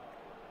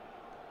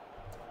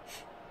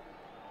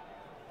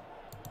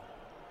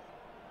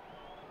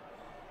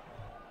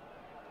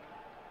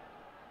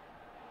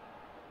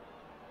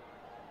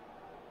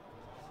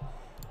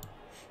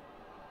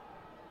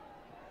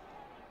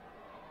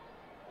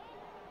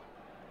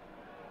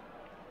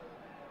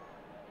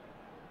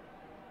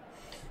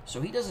 So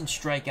he doesn't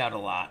strike out a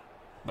lot,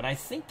 but I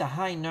think the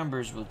high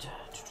numbers will...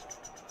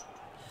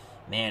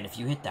 Man, if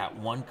you hit that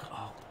 1...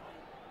 Oh,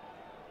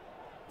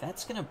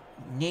 that's going to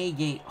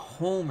negate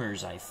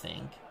homers, I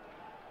think.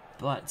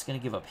 But it's going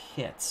to give up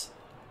hits.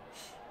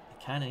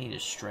 I kind of need a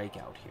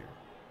strikeout here.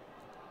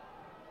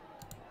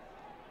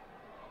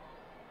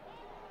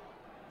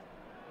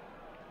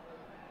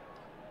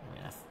 I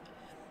mean,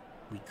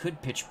 we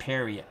could pitch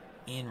Perry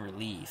in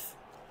relief.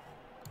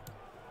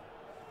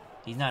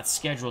 He's not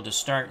scheduled to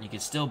start, and you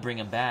could still bring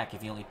him back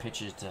if he only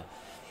pitches to...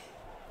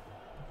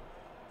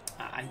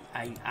 I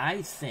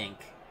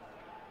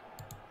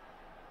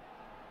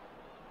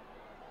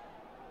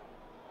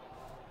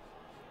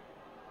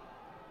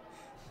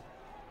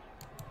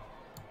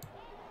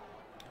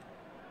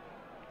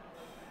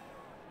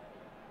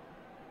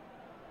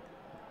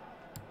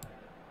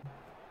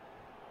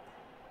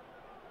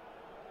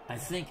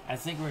think... I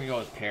think we're going to go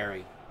with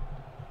Perry.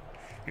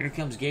 Here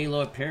comes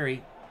Gaylord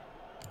Perry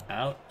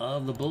out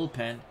of the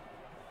bullpen.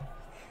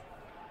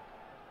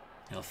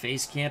 He'll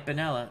face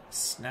Campanella.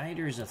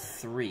 Snyder's a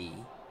 3.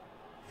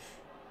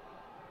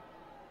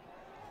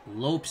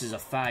 Lopes is a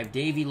 5.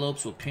 Davey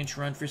Lopes will pinch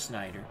run for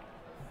Snyder.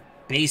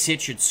 Base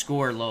hit should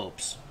score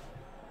Lopes.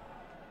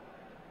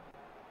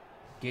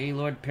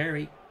 Gaylord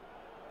Perry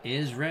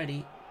is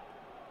ready.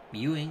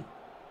 Ewing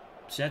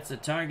sets the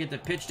target. The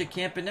pitch to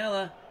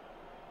Campanella.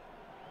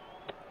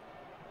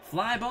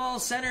 Fly ball,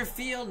 center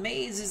field.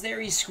 Mays is there.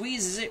 He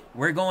squeezes it.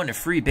 We're going to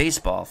free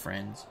baseball,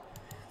 friends.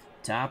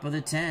 Top of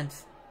the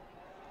 10th.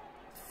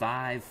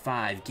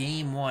 5-5.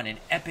 Game 1. An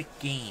epic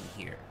game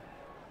here.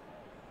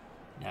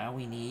 Now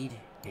we need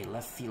a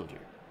left fielder.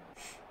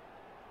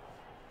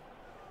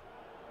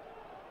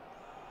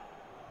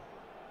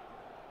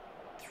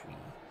 3.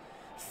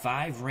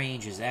 5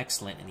 range is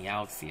excellent in the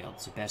outfield.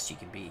 It's the best you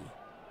can be.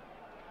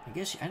 I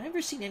guess I've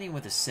never seen anyone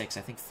with a 6.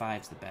 I think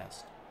 5's the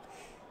best.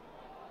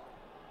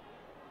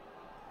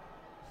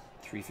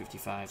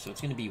 355, so it's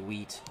going to be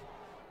Wheat.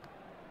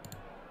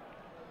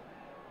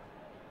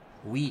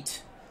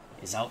 Wheat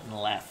is out in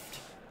left.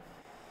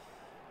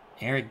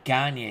 Eric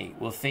Gagne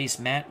will face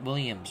Matt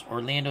Williams,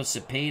 Orlando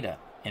Cepeda,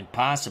 and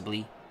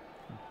possibly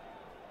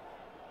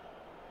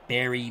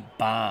Barry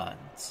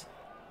Bonds.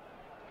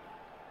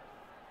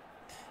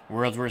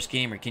 World's Worst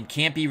Gamer. Can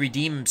Campy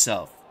redeem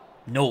himself?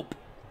 Nope.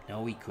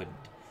 No, he couldn't.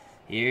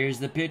 Here's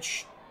the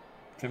pitch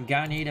from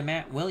Gagne to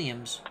Matt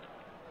Williams.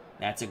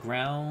 That's a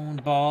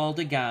ground ball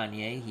to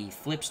Gagne. He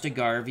flips to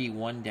Garvey,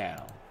 1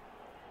 down.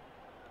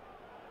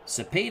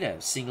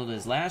 Cepeda singled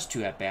his last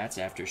 2 at-bats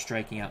after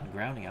striking out and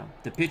grounding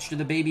out. The pitch to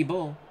the baby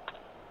bull.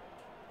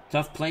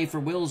 Tough play for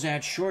Wills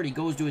at short. He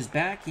goes to his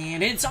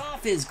backhand. It's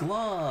off his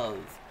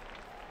glove.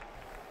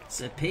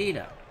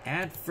 Cepeda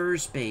at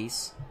first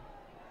base.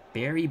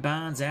 Barry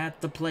Bonds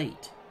at the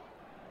plate.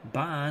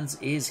 Bonds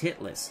is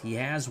hitless. He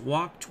has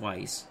walked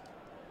twice.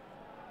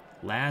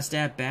 Last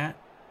at-bat,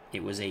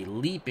 it was a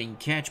leaping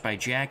catch by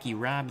Jackie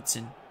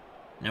Robinson,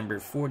 number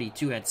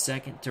 42 at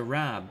second, to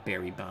rob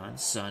Barry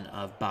Bonds, son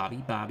of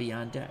Bobby. Bobby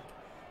on deck.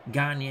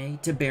 Gagne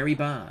to Barry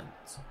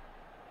Bonds.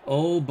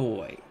 Oh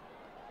boy.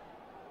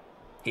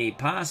 A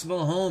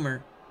possible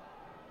homer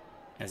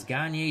as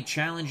Gagne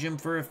challenged him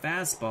for a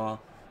fastball.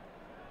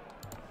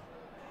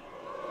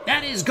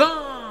 That is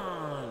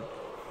gone!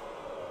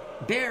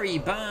 Barry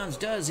Bonds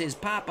does his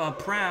papa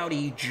proud.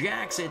 He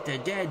jacks it to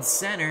dead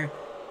center.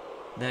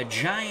 The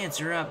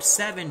Giants are up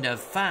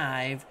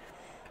 7-5.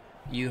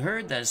 You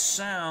heard the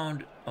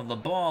sound of the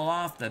ball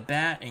off the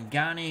bat, and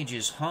Gagne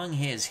just hung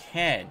his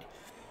head.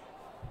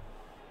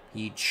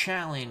 He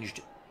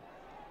challenged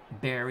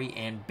Barry,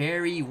 and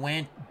Barry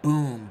went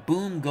boom.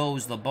 Boom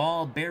goes the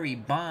ball. Barry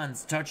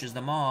Bonds touches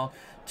them all.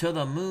 To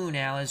the moon,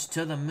 Alice,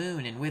 to the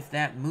moon. And with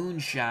that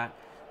moonshot,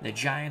 the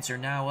Giants are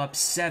now up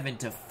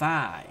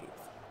 7-5.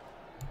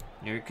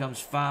 Here comes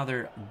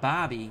Father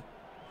Bobby,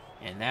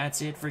 and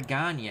that's it for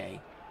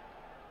Gagne.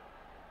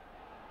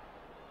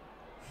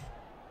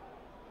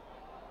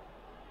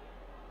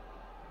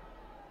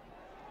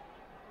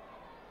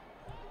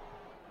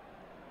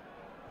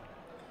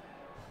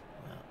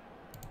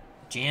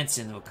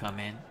 Jansen will come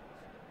in.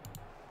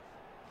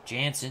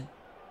 Jansen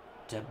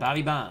to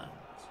Bobby Bonds.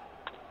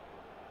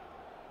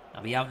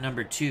 I'll be out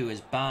number 2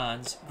 as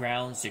Bonds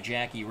grounds to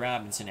Jackie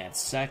Robinson at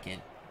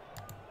second.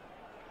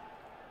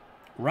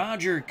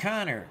 Roger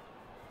Connor,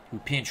 who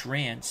pinch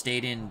ran,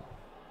 stayed in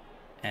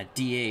at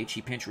DH.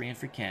 He pinch ran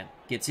for Kent.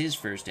 Gets his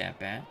first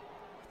at-bat.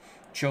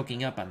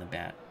 Choking up on the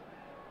bat.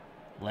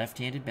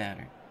 Left-handed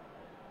batter.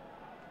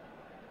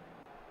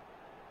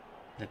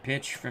 The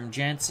pitch from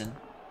Jensen.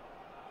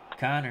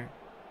 Connor.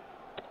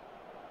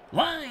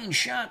 Line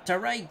shot to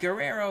right.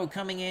 Guerrero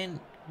coming in.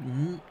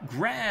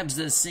 Grabs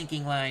the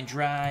sinking line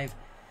drive.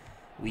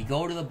 We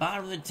go to the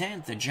bottom of the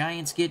 10th. The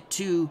Giants get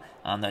 2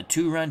 on the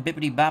 2-run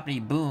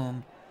bippity-boppity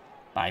boom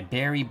by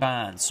Barry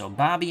Bonds. So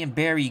Bobby and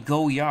Barry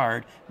go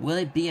yard. Will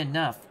it be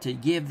enough to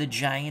give the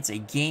Giants a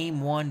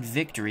Game 1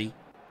 victory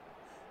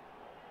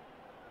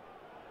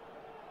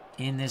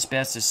in this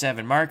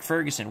best-of-7? Mark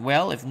Ferguson,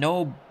 well, if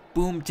no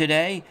boom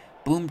today,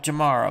 boom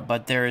tomorrow.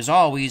 But there is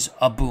always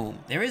a boom.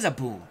 There is a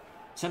boom.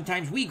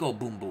 Sometimes we go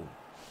boom, boom.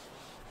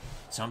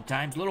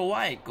 Sometimes Little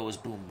Wyatt goes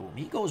boom, boom.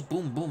 He goes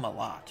boom, boom a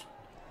lot.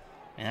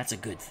 And that's a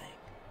good thing.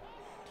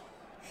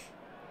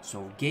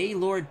 So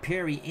Gaylord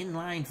Perry in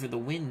line for the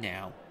win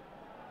now.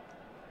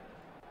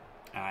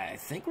 I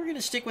think we're going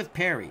to stick with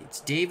Perry.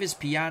 It's Davis,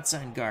 Piazza,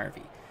 and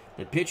Garvey.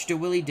 The pitch to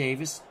Willie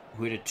Davis,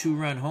 who had a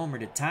 2-run homer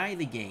to tie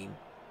the game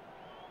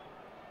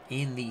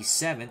in the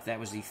 7th. That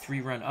was the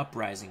 3-run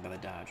uprising by the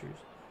Dodgers.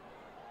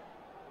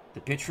 The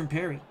pitch from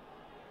Perry.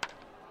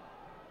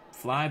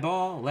 Fly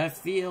ball, left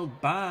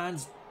field.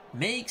 Bonds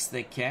makes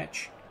the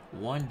catch.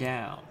 1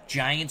 down.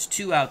 Giants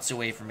 2 outs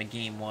away from a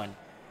Game 1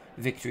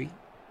 victory.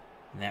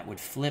 And that would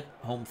flip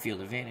home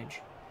field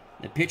advantage.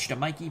 The pitch to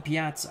Mikey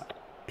Piazza.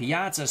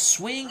 Piazza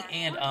swing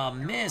and a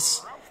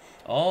miss.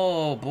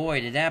 Oh boy,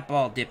 did that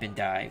ball dip and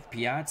dive.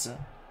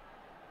 Piazza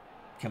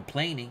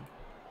complaining.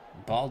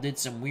 Ball did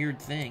some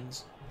weird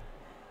things.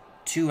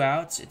 2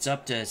 outs. It's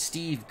up to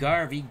Steve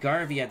Garvey.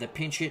 Garvey had the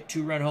pinch hit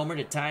 2-run homer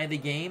to tie the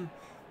game.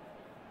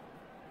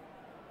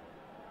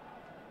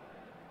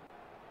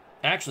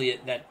 Actually,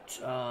 that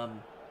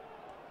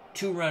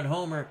 2-run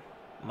homer,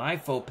 my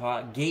faux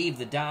pas, gave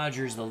the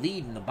Dodgers the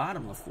lead in the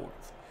bottom of the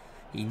 4th.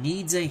 He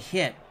needs a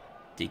hit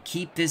to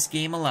keep this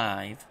game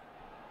alive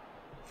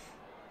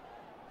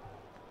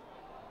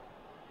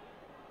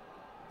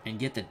and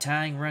get the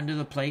tying run to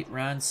the plate.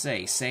 Ron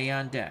Say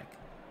on deck.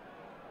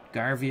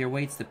 Garvey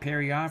awaits the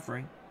Perry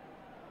offering.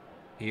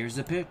 Here's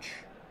the pitch.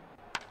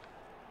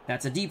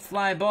 That's a deep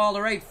fly ball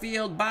to right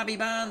field. Bobby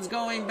Bonds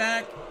going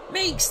back.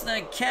 Makes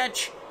the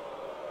catch.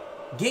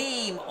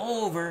 Game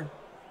over.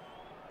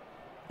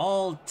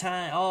 All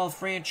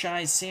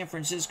franchise San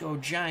Francisco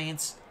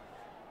Giants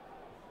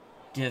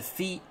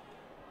defeat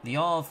the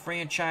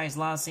all-franchise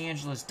Los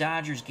Angeles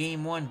Dodgers.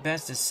 Game 1,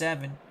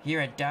 best-of-7 here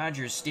at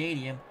Dodgers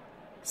Stadium.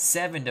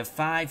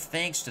 7-5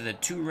 thanks to the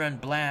 2-run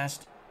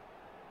blast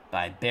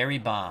by Barry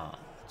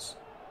Bonds.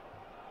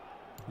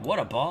 What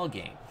a ball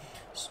game.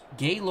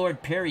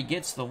 Gaylord Perry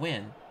gets the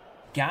win.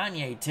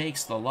 Gagne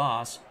takes the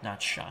loss.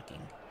 Not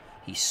shocking.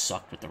 He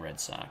sucked with the Red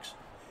Sox.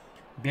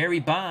 Barry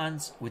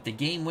Bonds, with the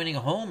game-winning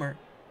homer,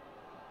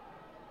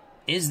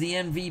 is the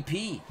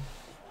MVP.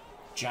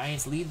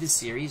 Giants lead the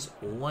series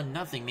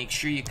 1-0. Make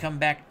sure you come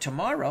back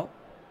tomorrow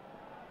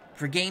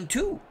for Game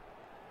 2.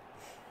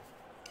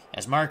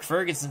 As Mark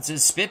Ferguson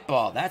says,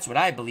 spitball. That's what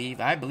I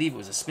believe. I believe it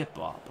was a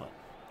spitball, but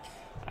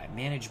I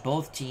managed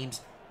both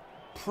teams.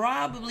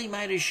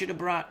 Probably should have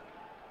brought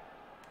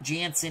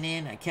Jansen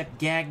in. I kept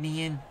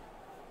Gagne in.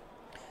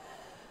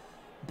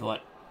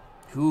 But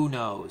who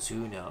knows?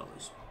 Who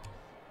knows?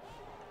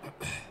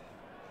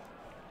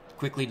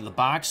 Quickly to the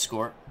box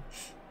score.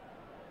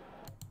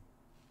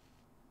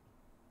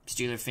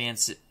 Steeler fan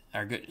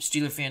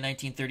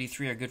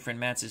 1933, our good friend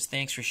Matt says,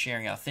 thanks for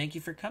sharing out. Thank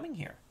you for coming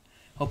here.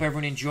 Hope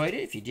everyone enjoyed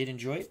it. If you did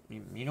enjoy it,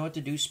 you know what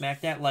to do.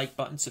 Smack that like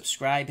button,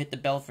 subscribe, hit the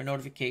bell for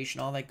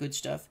notification, all that good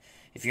stuff.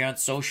 If you're on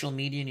social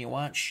media and you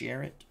want,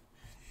 share it.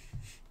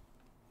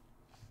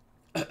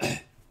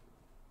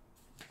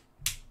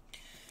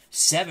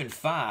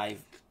 7-5.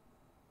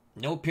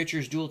 No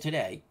pitcher's duel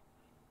today.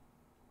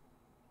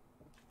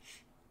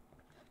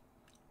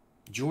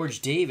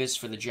 George Davis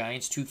for the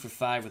Giants, 2 for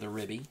 5 with a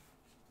ribby.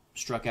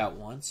 Struck out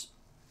once.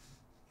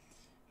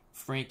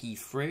 Frankie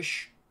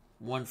Frisch,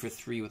 1 for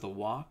 3 with a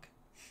walk.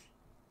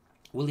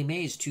 Willie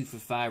Mays, 2 for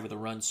 5 with a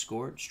run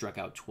scored. Struck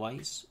out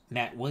twice.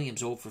 Matt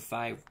Williams, 0 for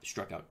 5,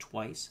 struck out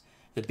twice.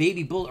 The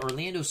Baby Bull,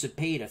 Orlando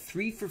Cepeda,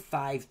 3 for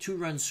 5, 2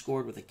 runs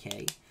scored with a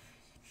K.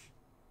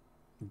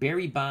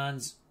 Barry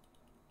Bonds,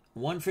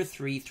 1 for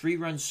 3, 3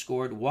 runs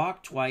scored,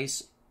 walked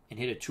twice, and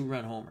hit a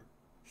 2-run homer.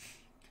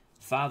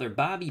 Father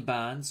Bobby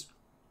Bonds,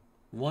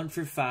 1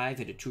 for 5,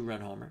 hit a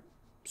 2-run homer.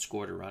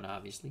 Scored a run,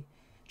 obviously.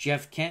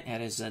 Jeff Kent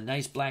had his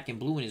nice black and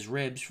blue in his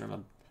ribs from a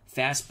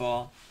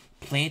fastball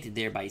planted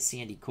there by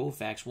Sandy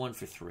Koufax, 1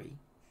 for 3.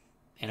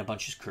 And a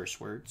bunch of curse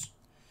words.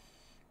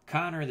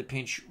 Connor, the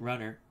pinch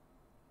runner,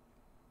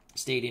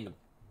 stayed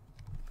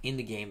in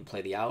the game and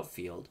played the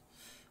outfield.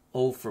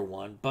 0 for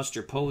 1.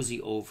 Buster Posey,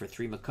 0 for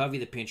 3. McCovey,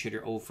 the pinch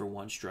hitter, 0 for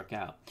 1, struck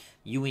out.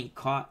 Ewing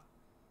caught,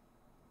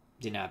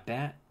 did not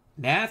bat.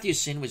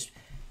 Mathewson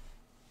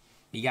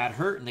he got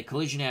hurt in the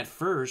collision at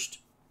first.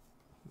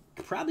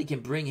 Probably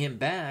can bring him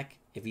back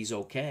if he's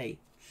okay.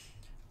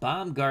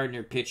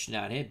 Baumgartner pitched,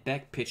 not hit.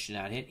 Beck pitched,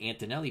 not hit.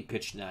 Antonelli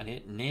pitched, not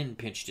hit. Nin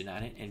pitched,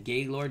 not hit. And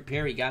Gaylord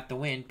Perry got the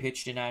win,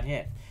 pitched, and not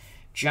hit.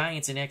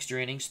 Giants in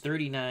extra innings,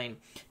 39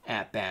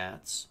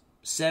 at-bats.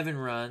 7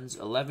 runs,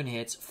 11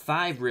 hits,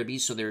 5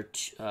 ribbies, so they're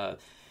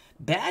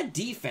bad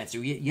defense.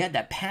 You had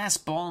that pass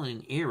ball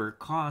and an error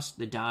cost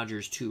the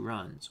Dodgers 2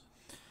 runs.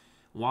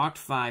 Walked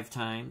 5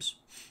 times.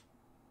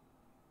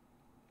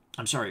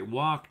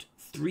 Walked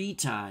 3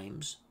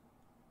 times,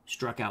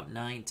 struck out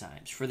 9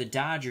 times. For the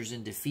Dodgers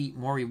in defeat,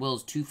 Maury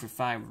Wills, 2 for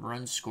 5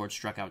 runs scored,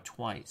 struck out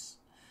twice.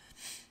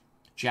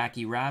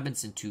 Jackie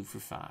Robinson, 2 for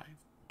 5.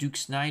 Duke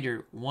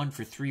Snyder, 1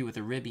 for 3 with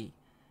a ribby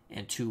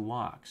and 2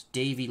 walks.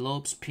 Davey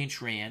Lopes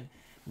pinch ran.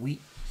 We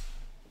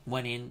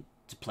went in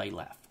to play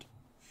left.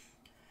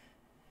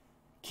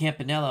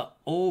 Campanella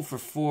 0 for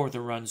 4 with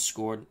a run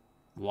scored,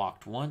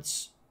 walked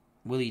once.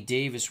 Willie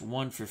Davis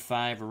 1 for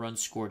 5, a run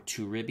scored,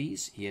 2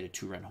 ribbies. He had a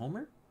 2-run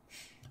homer.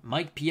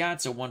 Mike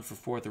Piazza 1 for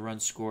 4 with a run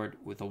scored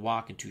with a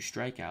walk and 2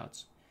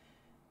 strikeouts.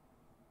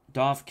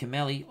 Dolph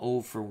Camelli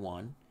 0 for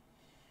 1.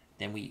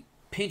 Then we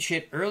pinch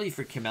hit early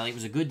for Camelli. It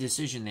was a good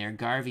decision there.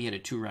 Garvey had a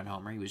 2-run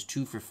homer. He was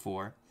 2 for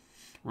 4.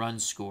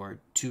 Runs scored,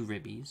 2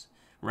 ribbies.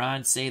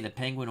 Ron Say, the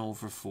Penguin, 0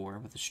 for 4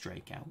 with a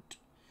strikeout.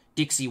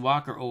 Dixie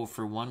Walker, 0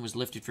 for 1, was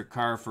lifted for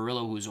Carl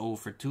Furillo, who was 0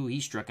 for 2. He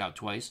struck out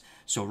twice,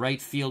 so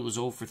right field was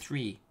 0 for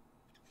 3.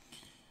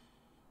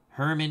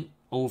 Herman,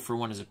 0 for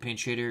 1 as a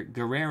pinch hitter.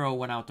 Guerrero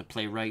went out to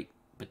play right,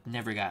 but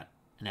never got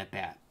an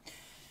at-bat.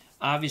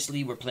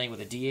 Obviously, we're playing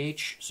with a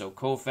DH, so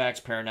Koufax,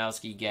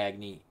 Paranowski,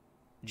 Gagne,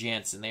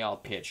 Jansen, they all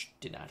pitched,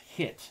 did not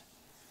hit.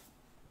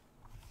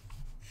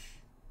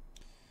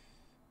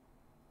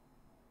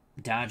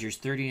 Dodgers,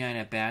 39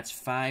 at-bats,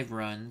 5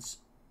 runs,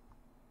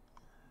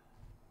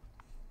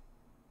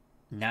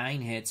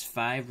 9 hits,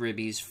 5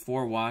 ribbies,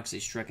 4 walks. They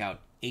struck out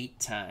 8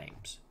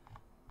 times.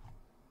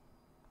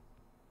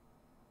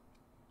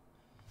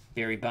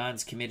 Barry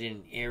Bonds committed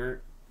an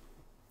error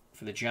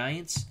for the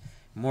Giants.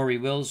 Maury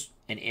Wills,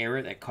 an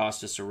error that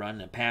cost us a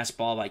run. A pass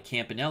ball by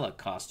Campanella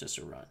cost us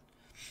a run.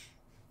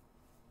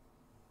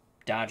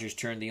 Dodgers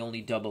turned the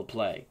only double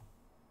play.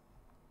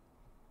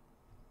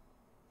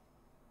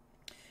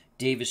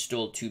 Davis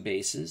stole 2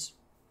 bases.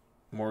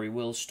 Maury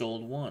Wills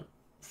stole 1.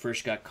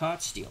 Frisch got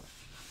caught stealing.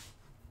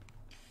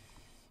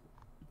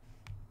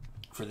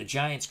 For the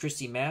Giants,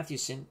 Christy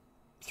Mathewson,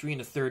 3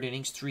 1/3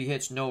 innings, 3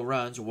 hits, no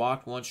runs,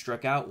 walked 1,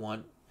 struck out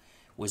 1,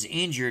 was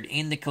injured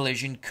in the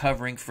collision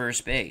covering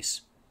first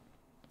base.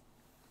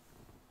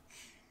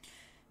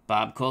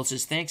 Bob Cole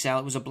says, thanks, Al.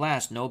 It was a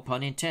blast. No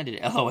pun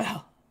intended.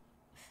 LOL.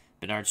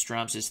 Bernard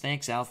Strom says,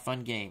 thanks, Al.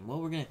 Fun game.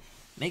 Well, we're going to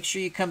make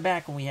sure you come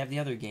back when we have the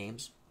other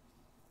games.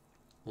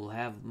 We'll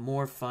have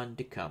more fun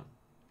to come.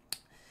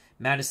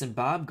 Madison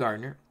Bob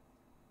Gardner,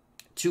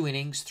 2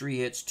 innings, 3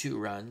 hits, 2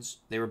 runs.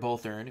 They were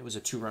both earned. It was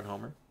a 2-run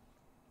homer.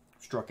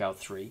 Struck out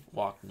 3,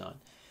 walked none.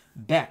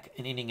 Beck,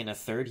 an inning and a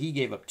third. He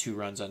gave up 2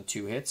 runs on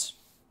 2 hits.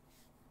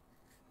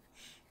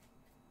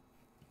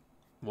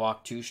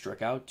 Walked 2,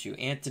 struck out 2.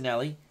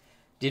 Antonelli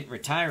didn't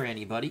retire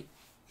anybody.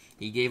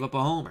 He gave up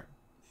a homer.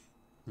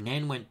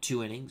 Nen went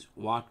 2 innings,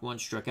 walked 1,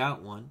 struck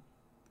out 1.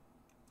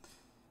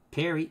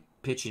 Perry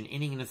pitched an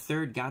inning and a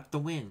third, got the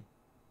win.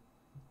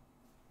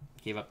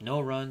 Gave up no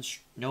runs,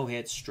 no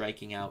hits,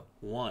 striking out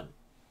 1.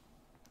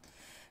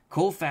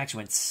 Koufax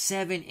went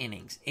 7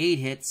 innings, 8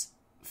 hits,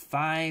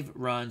 5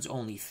 runs,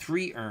 only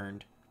 3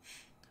 earned.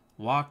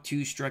 Walked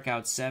 2, struck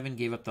out 7,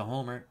 gave up the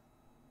homer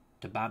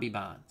to Bobby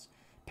Bonds.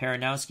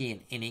 Peronowski,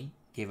 an inning,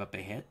 gave up a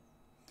hit.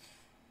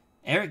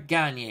 Eric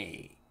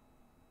Gagne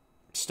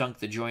stunk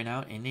the joint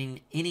out,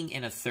 an inning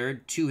and a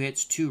third, 2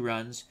 hits, 2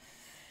 runs.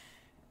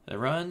 The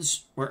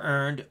runs were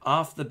earned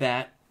off the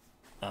bat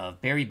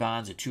of Barry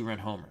Bonds, a 2-run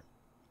homer.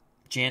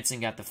 Jansen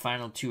got the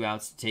final 2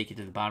 outs to take it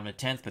to the bottom of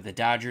the 10th, but the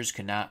Dodgers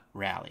could not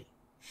rally.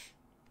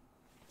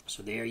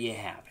 So there you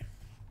have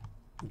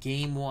it.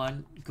 Game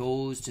 1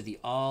 goes to the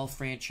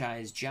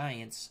all-franchise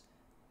Giants,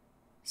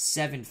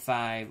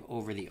 7-5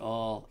 over the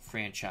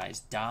all-franchise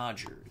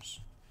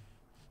Dodgers.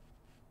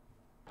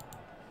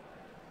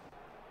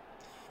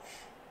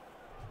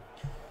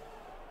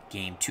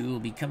 Game 2 will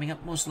be coming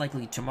up most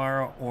likely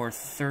tomorrow or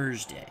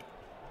Thursday.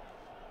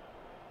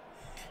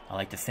 I'd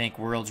like to thank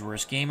World's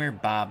Worst Gamer,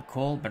 Bob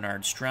Cole,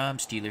 Bernard Strom,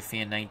 Steeler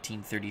Fan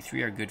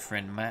 1933, our good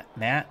friend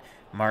Matt,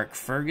 Mark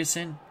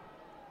Ferguson,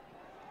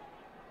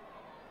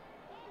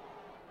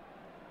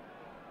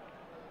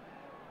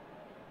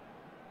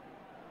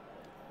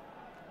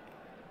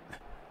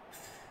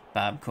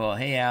 Bob Cole.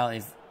 Hey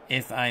Al,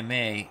 if I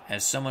may,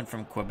 as someone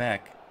from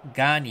Quebec,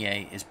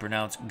 Gagne is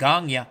pronounced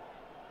Gagne.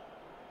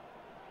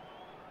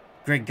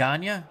 Greg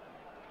Gagne?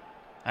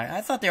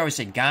 I thought they always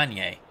said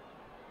Gagne.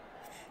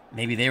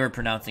 Maybe they were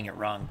pronouncing it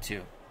wrong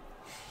too.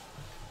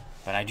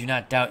 But I do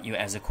not doubt you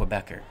as a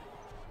Quebecer.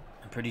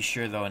 I'm pretty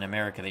sure though in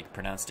America they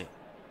pronounced it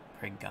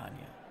Greg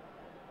Gagne.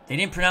 They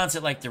didn't pronounce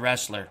it like the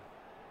wrestler.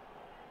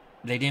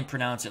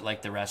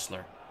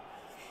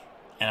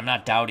 And I'm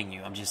not doubting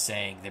you. I'm just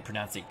saying they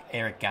pronounced it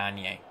Eric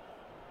Gagne.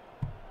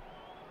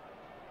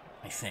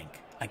 I think.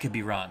 I could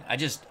be wrong.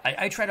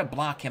 I try to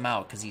block him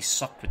out because he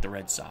sucked with the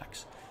Red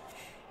Sox.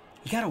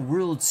 He got a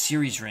World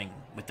Series ring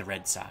with the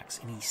Red Sox,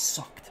 and he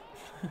sucked.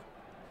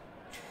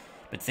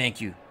 But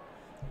thank you,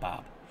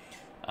 Bob.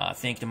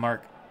 Thank to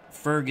Mark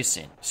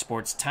Ferguson,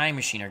 Sports Time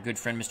Machine, our good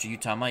friend Mr.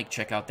 Utah Mike.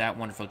 Check out that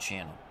wonderful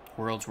channel.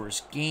 World's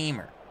Worst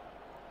Gamer.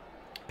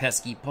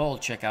 Pesky Pole,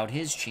 check out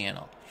his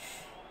channel.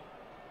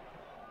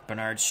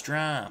 Bernard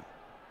Strom.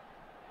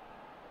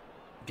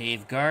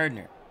 Dave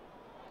Gardner.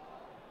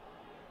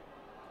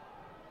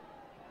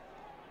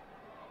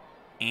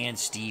 And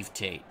Steve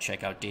Tate.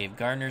 Check out Dave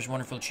Gardner's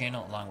wonderful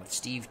channel along with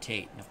Steve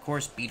Tate. And, of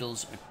course,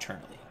 Beatles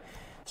Eternally.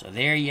 So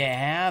there you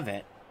have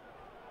it.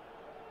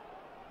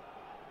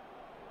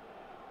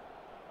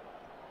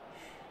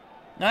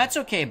 No, that's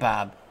okay,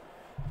 Bob.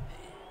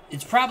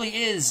 It probably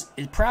is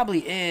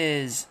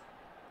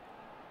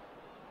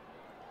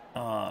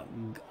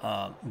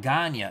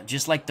Gagne,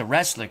 just like the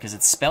wrestler, because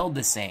it's spelled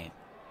the same.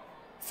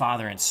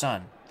 Father and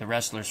son. The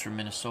wrestlers from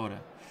Minnesota.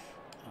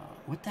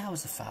 What the hell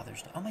was the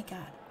father's name? Oh, my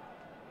God.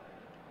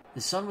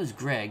 The son was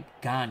Greg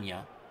Gagne.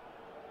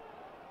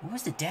 What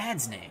was the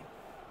dad's name?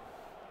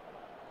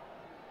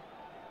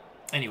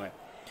 Anyway,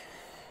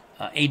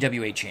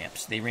 AWA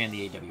champs. They ran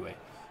the AWA.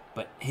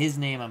 But his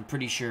name, I'm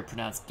pretty sure,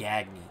 pronounced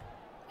Gagne.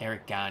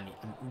 Eric Gagne.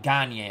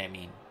 Gagne, I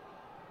mean.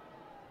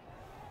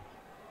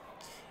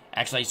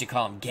 Actually, I used to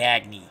call him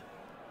Gagne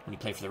when he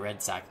played for the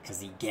Red Sox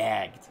because he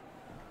gagged.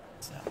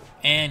 So,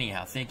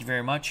 anyhow, thank you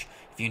very much.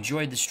 If you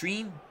enjoyed the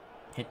stream,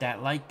 hit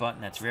that like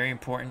button. That's very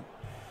important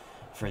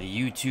for the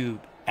YouTube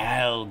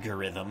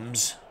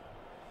algorithms.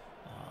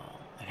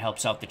 It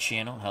helps out the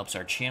channel, helps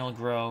our channel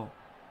grow,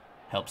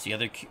 helps the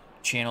other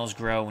channels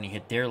grow when you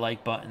hit their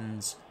like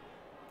buttons.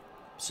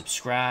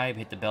 Subscribe,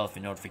 hit the bell for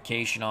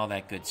notification, all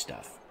that good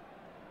stuff.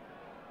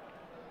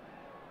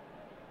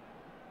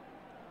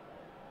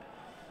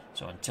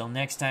 So until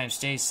next time,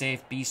 stay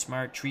safe, be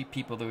smart, treat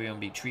people the way you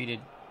want to be treated.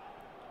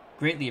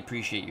 Greatly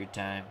appreciate your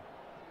time.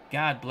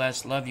 God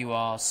bless, love you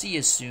all, see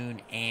you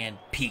soon, and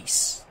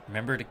peace.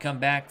 Remember to come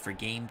back for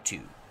Game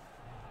 2.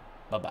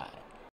 Bye-bye.